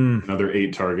Brown. Another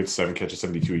 8 targets, 7 catches,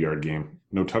 72-yard game.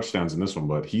 No touchdowns in this one,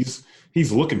 but he's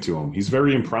looking to him. He's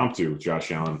very impromptu,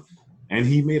 Josh Allen. And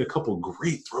he made a couple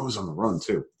great throws on the run,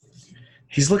 too.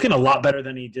 He's looking a lot better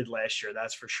than he did last year,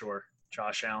 that's for sure,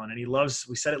 Josh Allen. And he loves –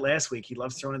 we said it last week – he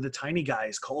loves throwing to the tiny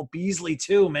guys. Cole Beasley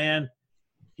too, man.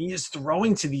 He is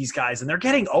throwing to these guys, and they're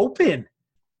getting open.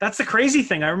 That's the crazy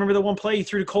thing. I remember the one play he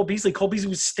threw to Cole Beasley. Cole Beasley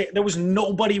was there was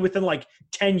nobody within like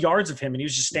 10 yards of him, and he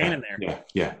was just standing there.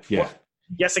 Yeah. Well,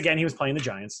 yes, again, he was playing the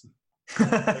Giants.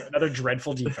 Another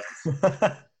dreadful defense.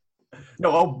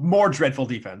 More dreadful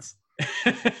defense.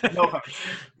 No,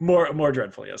 more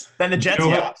dreadful, yes. than the Jets, You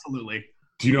know yeah, what? absolutely.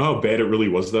 Do you know how bad it really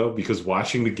was, though? Because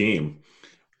watching the game,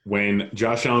 when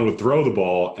Josh Allen would throw the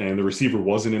ball and the receiver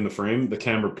wasn't in the frame, the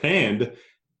camera panned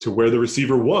to where the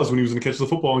receiver was when he was going to catch the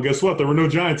football. And guess what? There were no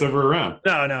Giants ever around.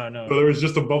 No. So there was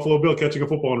just a Buffalo Bill catching a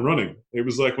football and running. It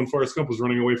was like when Forrest Gump was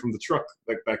running away from the truck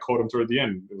that caught him toward the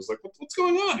end. It was like, what's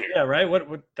going on here? Yeah, right? What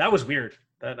that was weird.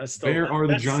 That's still, Where are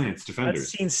the that's- Giants That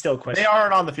defenders? scene's still They questionable.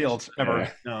 aren't on the field ever.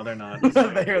 Yeah. No, they're not.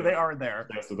 they aren't there.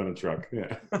 Must have been a truck.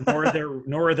 Yeah.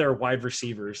 nor are their wide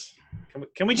receivers.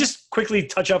 Can we just quickly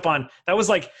touch up on that? Was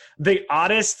like the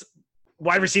oddest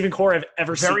wide receiving core I've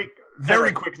ever seen.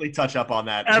 Very quickly touch up on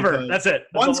that. Ever. because That's it.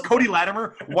 That's Once all- Cody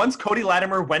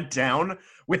Latimer went down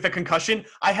with the concussion,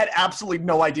 I had absolutely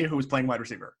no idea who was playing wide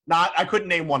receiver. I couldn't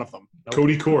name one of them.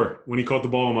 Cody Core, when he caught the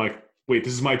ball, I'm like, wait,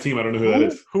 this is my team. I don't know who that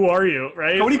is. Who are you?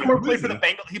 Right? Cody Core who played is for the that?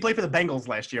 Bengals. He played for the Bengals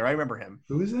last year. I remember him.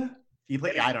 Who is that? He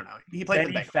played. I don't know. He played for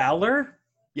the Benny Bengals. Fowler.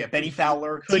 Yeah, Benny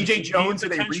Fowler, Could T.J. he be Jones, a who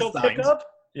they potential re-signed. pickup?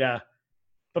 Yeah,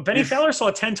 but Benny If- Fowler saw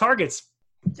 10 targets.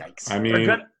 Yikes!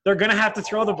 I They're gonna have to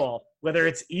throw the ball. Whether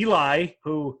it's Eli,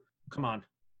 who, come on,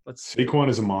 let's. Saquon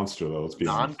is a monster, though. Let's be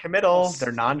honest. Non-committal.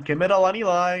 They're non-committal on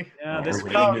Eli. Yeah, Oh, this really,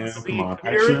 week man? it's- Come on,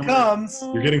 Pat Here it Shermer. comes.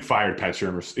 You're getting fired, Pat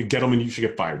Shermer. Gettleman, you should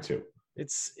get fired too.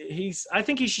 I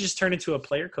think he should just turn into a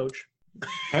player coach.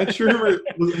 Pat Shermer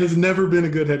has never been a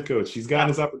good head coach. He's gotten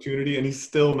his opportunity, and he's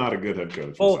still not a good head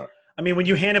coach. I'm Well, sorry. I mean, when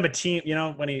you hand him a team,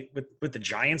 when he with the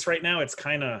Giants right now, it's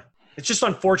just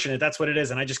unfortunate. That's what it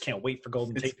is, and I just can't wait for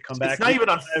Golden Tate to come back. It's not even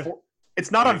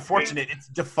It's not unfortunate. It's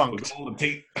defunct. Golden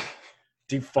Tate.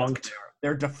 Defunct.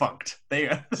 They're defunct. They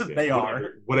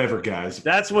are. Whatever, guys.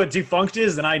 That's what defunct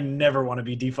is, and I never want to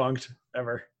be defunct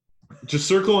ever. Just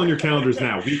circle on your calendars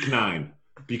now, week 9,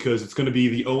 because it's going to be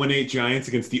the 0-8 Giants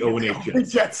against the 0-8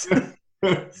 Jets. Jets.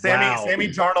 Wow. Sammy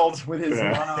Darnold with his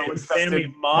Yeah. mono Sammy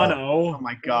infested. Mono. Oh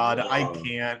my god, I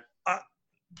can't. I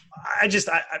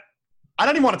I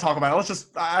don't even want to talk about it. Let's just.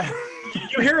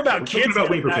 you hear about We're kids talking about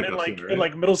doing waiver that pickups in here, right? in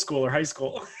like middle school or high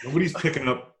school. Nobody's picking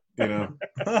up, Sammy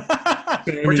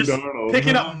just Darnold.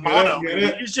 picking up mono. Get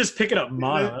it? He's just picking up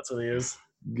mono. That's what he is.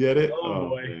 Get it? Oh,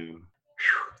 boy. Man.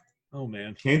 Oh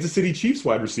man. Kansas City Chiefs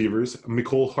wide receivers,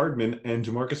 Mecole Hardman and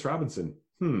Jamarcus Robinson.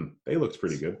 They looked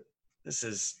pretty good. This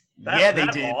is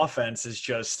That did. offense is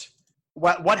just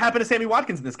What happened to Sammy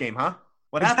Watkins in this game, huh?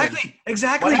 What happened?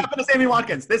 Exactly. What happened to Sammy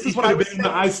Watkins? This is what I was in the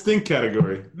I stink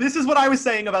category. This is what I was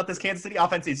saying about this Kansas City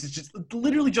offense. It's just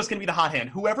literally just going to be the hot hand.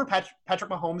 Whoever Patrick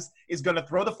Mahomes is going to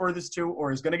throw the furthest to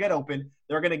or is going to get open,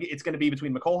 it's going to be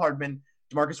between Mecole Hardman,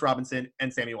 Demarcus Robinson,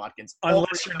 and Sammy Watkins.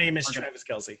 Unless your name is Travis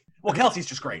Kelce. Well, Kelsey's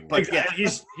just great, but exactly.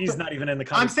 He's not even in the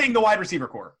conversation. I'm saying the wide receiver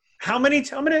core. How many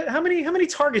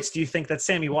targets do you think that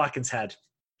Sammy Watkins had?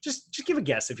 Just give a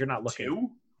guess if you're not looking. 2?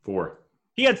 4.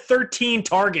 He had 13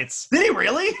 targets. Did he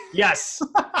really? Yes.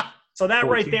 So that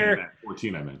right there.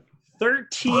 14, I meant.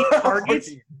 13 targets.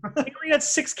 He had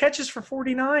 6 catches for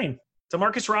 49.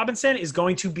 Demarcus Robinson is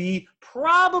going to be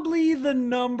probably the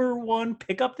number 1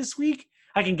 pickup this week.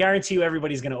 I can guarantee you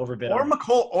everybody's going to overbid him.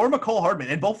 Mecole Hardman,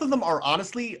 and both of them are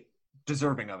honestly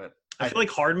deserving of it. I feel like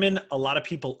Hardman, a lot of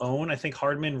people own. I think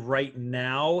Hardman right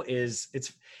now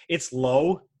it's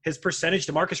low. His percentage,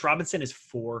 Demarcus Robinson, is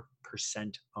 4%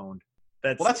 owned.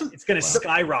 It's going to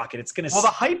skyrocket. It's going to. Well,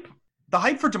 the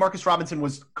hype for Demarcus Robinson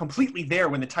was completely there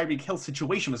when the Tyreek Hill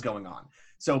situation was going on.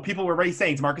 So people were already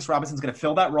saying Demarcus Robinson's going to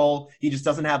fill that role. He just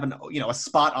doesn't have a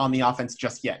spot on the offense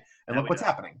just yet. And look what's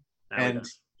happening. And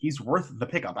he's worth the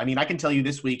pickup. I mean, I can tell you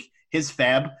this week, his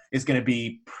fab is going to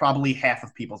be probably half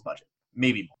of people's budget,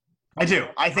 maybe more. I do.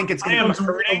 I think it's going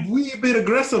to be a wee bit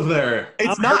aggressive there.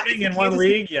 It's not in one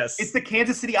league. Yes, it's the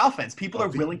Kansas City offense. People are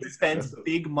willing to spend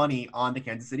big money on the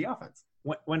Kansas City offense.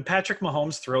 When Patrick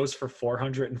Mahomes throws for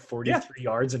 443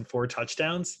 yards and 4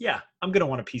 touchdowns, I'm going to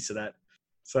want a piece of that.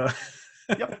 So,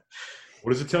 yep.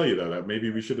 What does it tell you though? That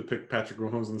maybe we should have picked Patrick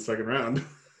Mahomes in the second round.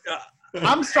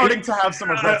 I'm starting to have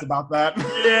some regrets about that.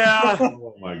 Yeah.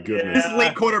 Oh my goodness.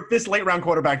 This late round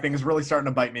quarterback thing is really starting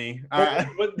to bite me.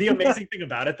 But the amazing thing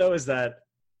about it though is that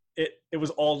it was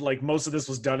all like most of this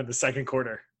was done in the second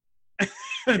quarter.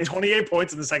 28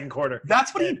 points in the second quarter.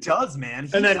 That's what he does, man.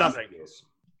 And then nothing.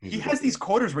 He has these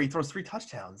quarters where he throws 3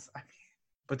 touchdowns.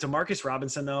 But Demarcus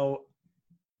Robinson though,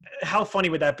 how funny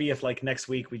would that be if like next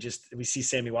week we see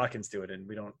Sammy Watkins do it and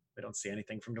we don't see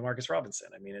anything from Demarcus Robinson?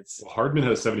 I mean, Hardman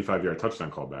had a 75-yard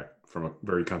touchdown callback from a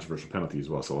very controversial penalty as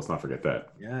well. So let's not forget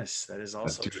that. Yes, that is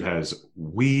also true. Has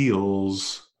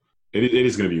wheels. It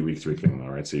is going to be a week-to-week thing,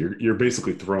 though, right? So you're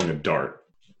basically throwing a dart,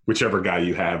 whichever guy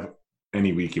you have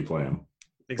any week you play him.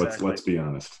 Exactly. Let's be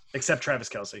honest. Except Travis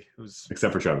Kelce,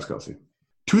 except for Travis Kelce.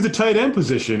 To the tight end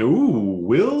position. Ooh,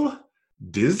 Will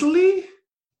Dissly?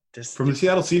 From the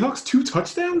Seattle Seahawks, 2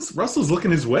 touchdowns. Russell's looking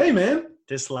his way, man.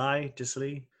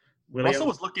 Dissly. Russell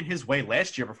was looking his way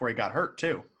last year before he got hurt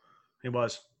too. He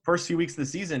was. First few weeks of the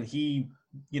season, he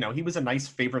was a nice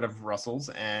favorite of Russell's,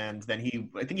 and then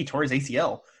I think he tore his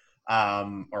ACL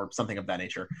or something of that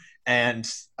nature. And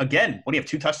again, what do you have?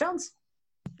 2 touchdowns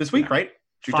this week, right?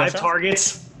 5 touchdowns?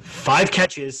 Targets, 5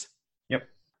 catches. Yep.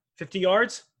 50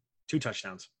 yards, 2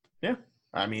 touchdowns. Yeah.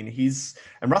 I mean,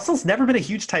 and Russell's never been a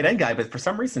huge tight end guy, but for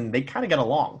some reason they kind of get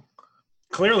along.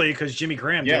 Clearly, because Jimmy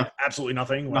Graham did absolutely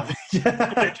nothing.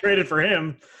 They traded for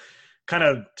him, kind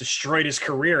of destroyed his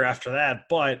career after that.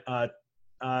 But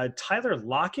Tyler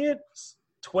Lockett,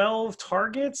 12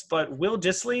 targets, but Will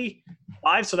Dissly,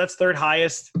 5, so that's 3rd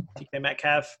highest. DK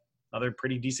Metcalf, another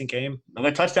pretty decent game.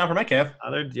 Another touchdown for Metcalf.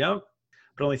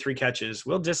 But only 3 catches.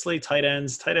 Will Dissly, tight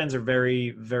ends. Tight ends are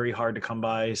very, very hard to come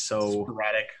by. So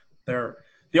sporadic. They're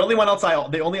the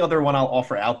only other one I'll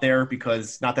offer out there,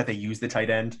 because not that they use the tight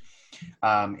end,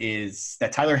 is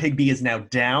that Tyler Higbee is now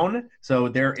down, so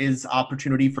there is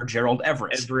opportunity for Gerald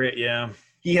Everett. Yeah.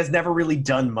 He has never really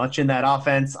done much in that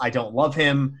offense. I don't love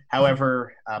him.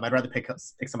 However, I'd rather pick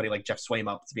somebody like Jeff Swaim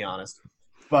up, to be honest.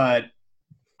 But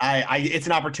it's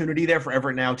an opportunity there for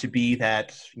Everett now to be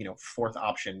that 4th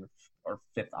option or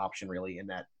 5th option really in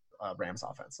that Rams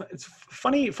offense. It's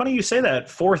funny you say that,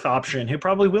 4th option. He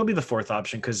probably will be the 4th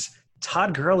option because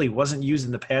Todd Gurley wasn't used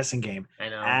in the passing game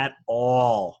at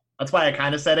all. That's why I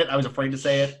kind of said it. I was afraid to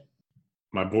say it.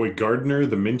 My boy Gardner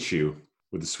the Minshew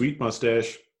with a sweet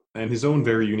mustache and his own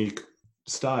very unique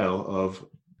style of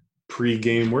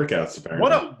pre-game workouts.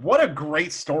 Apparently, what a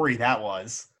great story that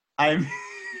was.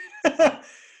 It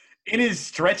is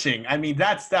stretching. I mean,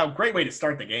 that's a great way to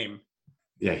start the game.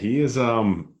 Yeah, he is.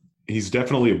 He's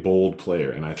definitely a bold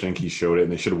player, and I think he showed it,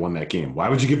 and they should have won that game. Why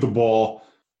would you give the ball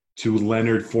to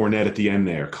Leonard Fournette at the end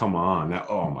there? Come on.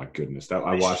 Oh, my goodness.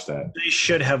 I watched that. They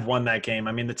should have won that game.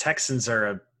 I mean, the Texans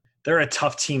they're a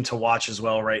tough team to watch as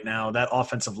well right now. That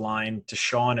offensive line,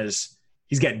 Deshaun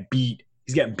he's getting beat.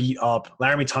 He's getting beat up.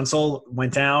 Laramie Tunsil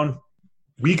went down.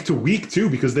 Week to week, too,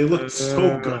 because they looked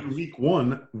so good in week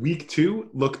 1. Week 2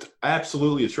 looked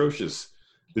absolutely atrocious.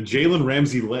 The Jalen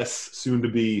Ramsey-less soon to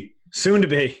be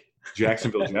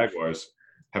Jacksonville Jaguars.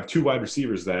 have two wide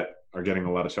receivers that are getting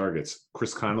a lot of targets.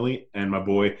 Chris Connolly and my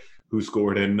boy who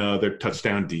scored another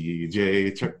touchdown,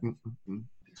 DJ.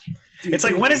 It's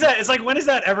like, when is that? It's like, when is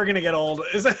that ever going to get old?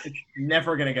 Is that? It's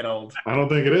never going to get old. I don't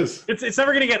think it is. It's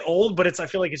never going to get old, but I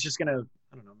feel like it's just going to,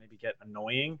 I don't know, maybe get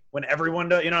annoying when everyone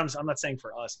does. You know, I'm not saying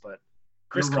for us, but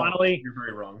Chris Connolly. You're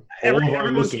very wrong. All of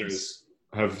our listeners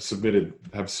have submitted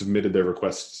their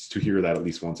requests to hear that at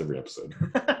least once every episode.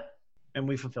 And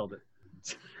we fulfilled it.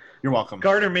 You're welcome.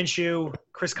 Gardner Minshew,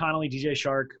 Chris Connolly, DJ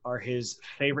Shark are his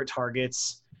favorite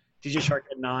targets. DJ Shark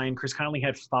had 9. Chris Connolly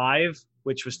had 5,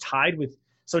 which was tied with.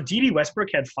 So D.D. Westbrook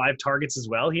had 5 targets as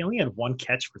well. He only had 1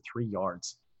 catch for 3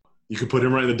 yards. You could put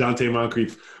him right in the Dante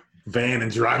Moncrief van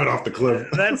and drive it off the cliff.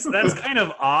 That's kind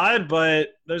of odd, but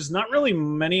there's not really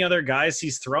many other guys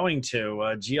he's throwing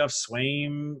to. Geoff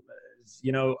Swaim,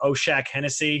 Oshak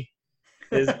Hennessy,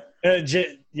 is,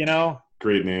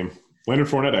 Great name. Leonard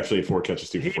Fournette actually had 4 catches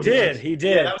too. He did.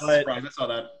 Yeah, that was a surprise. I saw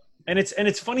that. And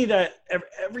it's funny that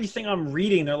everything I'm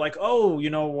reading, they're like,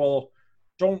 well,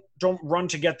 don't run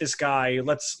to get this guy.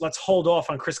 Let's hold off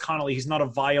on Chris Connolly. He's not a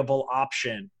viable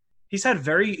option. He's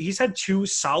had 2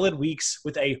 solid weeks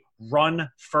with a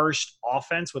run-first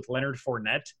offense with Leonard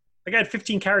Fournette. The guy had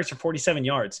 15 carries for 47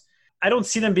 yards. I don't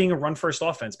see them being a run-first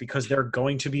offense because they're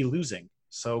going to be losing.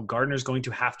 So Gardner's going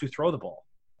to have to throw the ball.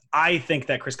 I think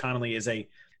that Chris Connolly is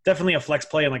definitely a flex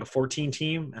play in like a 14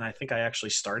 team, and I think I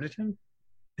actually started him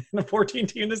in a 14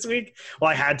 team this week. Well,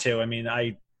 I had to. I mean,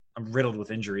 I'm riddled with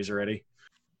injuries already.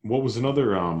 What was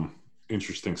another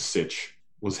interesting sitch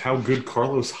was how good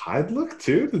Carlos Hyde looked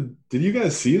too. Did you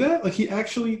guys see that? Like, he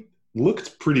actually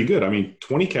looked pretty good. I mean,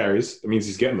 20 carries. That means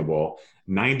he's getting the ball.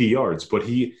 90 yards. But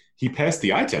he passed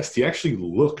the eye test. He actually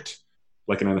looked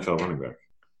like an NFL running back.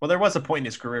 Well, there was a point in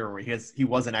his career where he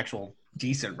was an actual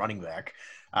decent running back.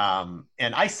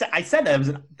 And I said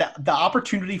that the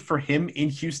opportunity for him in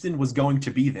Houston was going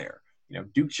to be there.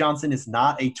 Duke Johnson is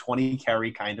not a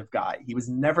 20-carry kind of guy. He was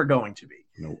never going to be.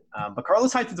 Nope. But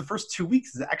Carlos Hyde, through the first 2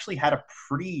 weeks, has actually had a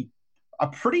pretty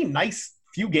nice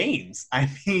few games. I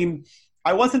mean,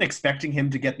 I wasn't expecting him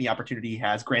to get the opportunity he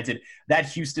has. Granted, that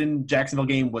Houston-Jacksonville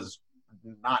game was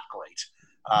not great.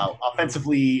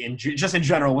 Offensively, just in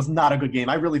general, was not a good game.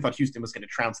 I really thought Houston was going to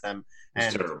trounce them.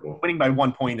 And winning by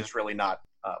 1 point is really not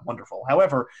wonderful.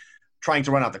 However, trying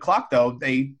to run out the clock, though,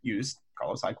 they used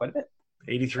Carlos Hyde quite a bit.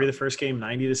 83 the first game,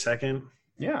 90 the second.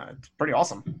 Yeah, it's pretty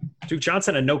awesome. Duke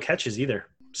Johnson had no catches either.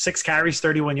 6 carries,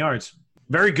 31 yards.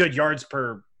 Very good yards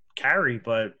per carry,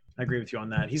 but I agree with you on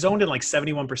that. He's owned in like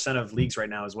 71% of leagues right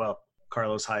now as well,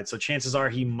 Carlos Hyde. So chances are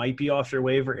he might be off your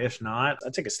waiver. If not,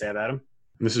 I'd take a stab at him.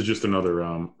 This is just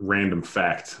another random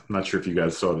fact. I'm not sure if you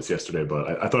guys saw this yesterday,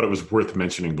 but I thought it was worth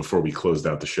mentioning before we closed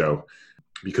out the show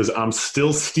because I'm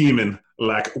still steaming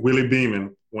like Willie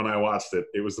Beeman when I watched it.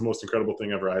 It was the most incredible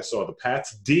thing ever. I saw the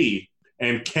Pats D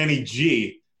and Kenny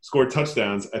G scored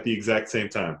touchdowns at the exact same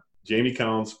time. Jamie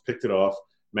Collins picked it off.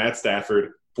 Matt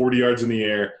Stafford, 40 yards in the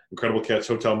air, incredible catch,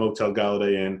 Hotel Motel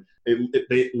Galladay in.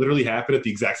 They literally happened at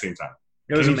the exact same time.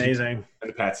 It was amazing. And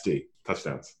the Pats D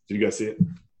touchdowns. Did you guys see it?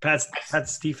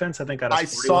 Pats defense, I think. I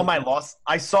saw my loss.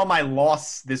 I saw my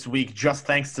loss this week just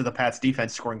thanks to the Pats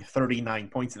defense scoring 39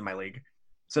 points in my league.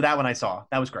 So that one I saw.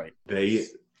 That was great. They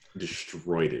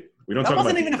destroyed it. We don't that talk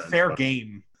wasn't about even a fair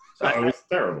game. It was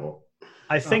terrible.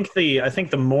 I think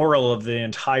the moral of the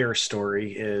entire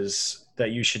story is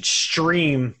that you should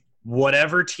stream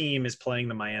whatever team is playing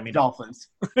the Miami Dolphins.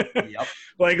 Yep.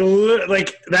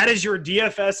 Like that is your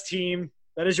DFS team.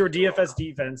 That is your DFS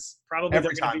defense. Probably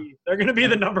they're going to be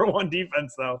the number 1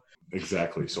 defense, though.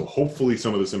 Exactly. So hopefully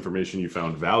some of this information you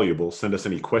found valuable. Send us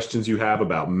any questions you have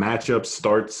about matchups,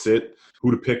 start, sit,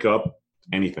 who to pick up,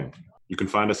 anything. You can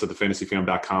find us at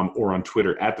thefantasyfam.com or on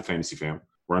Twitter at thefantasyfam.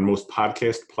 We're on most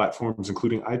podcast platforms,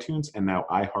 including iTunes and now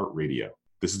iHeartRadio.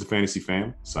 This is the Fantasy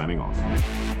Fam, signing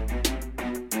off.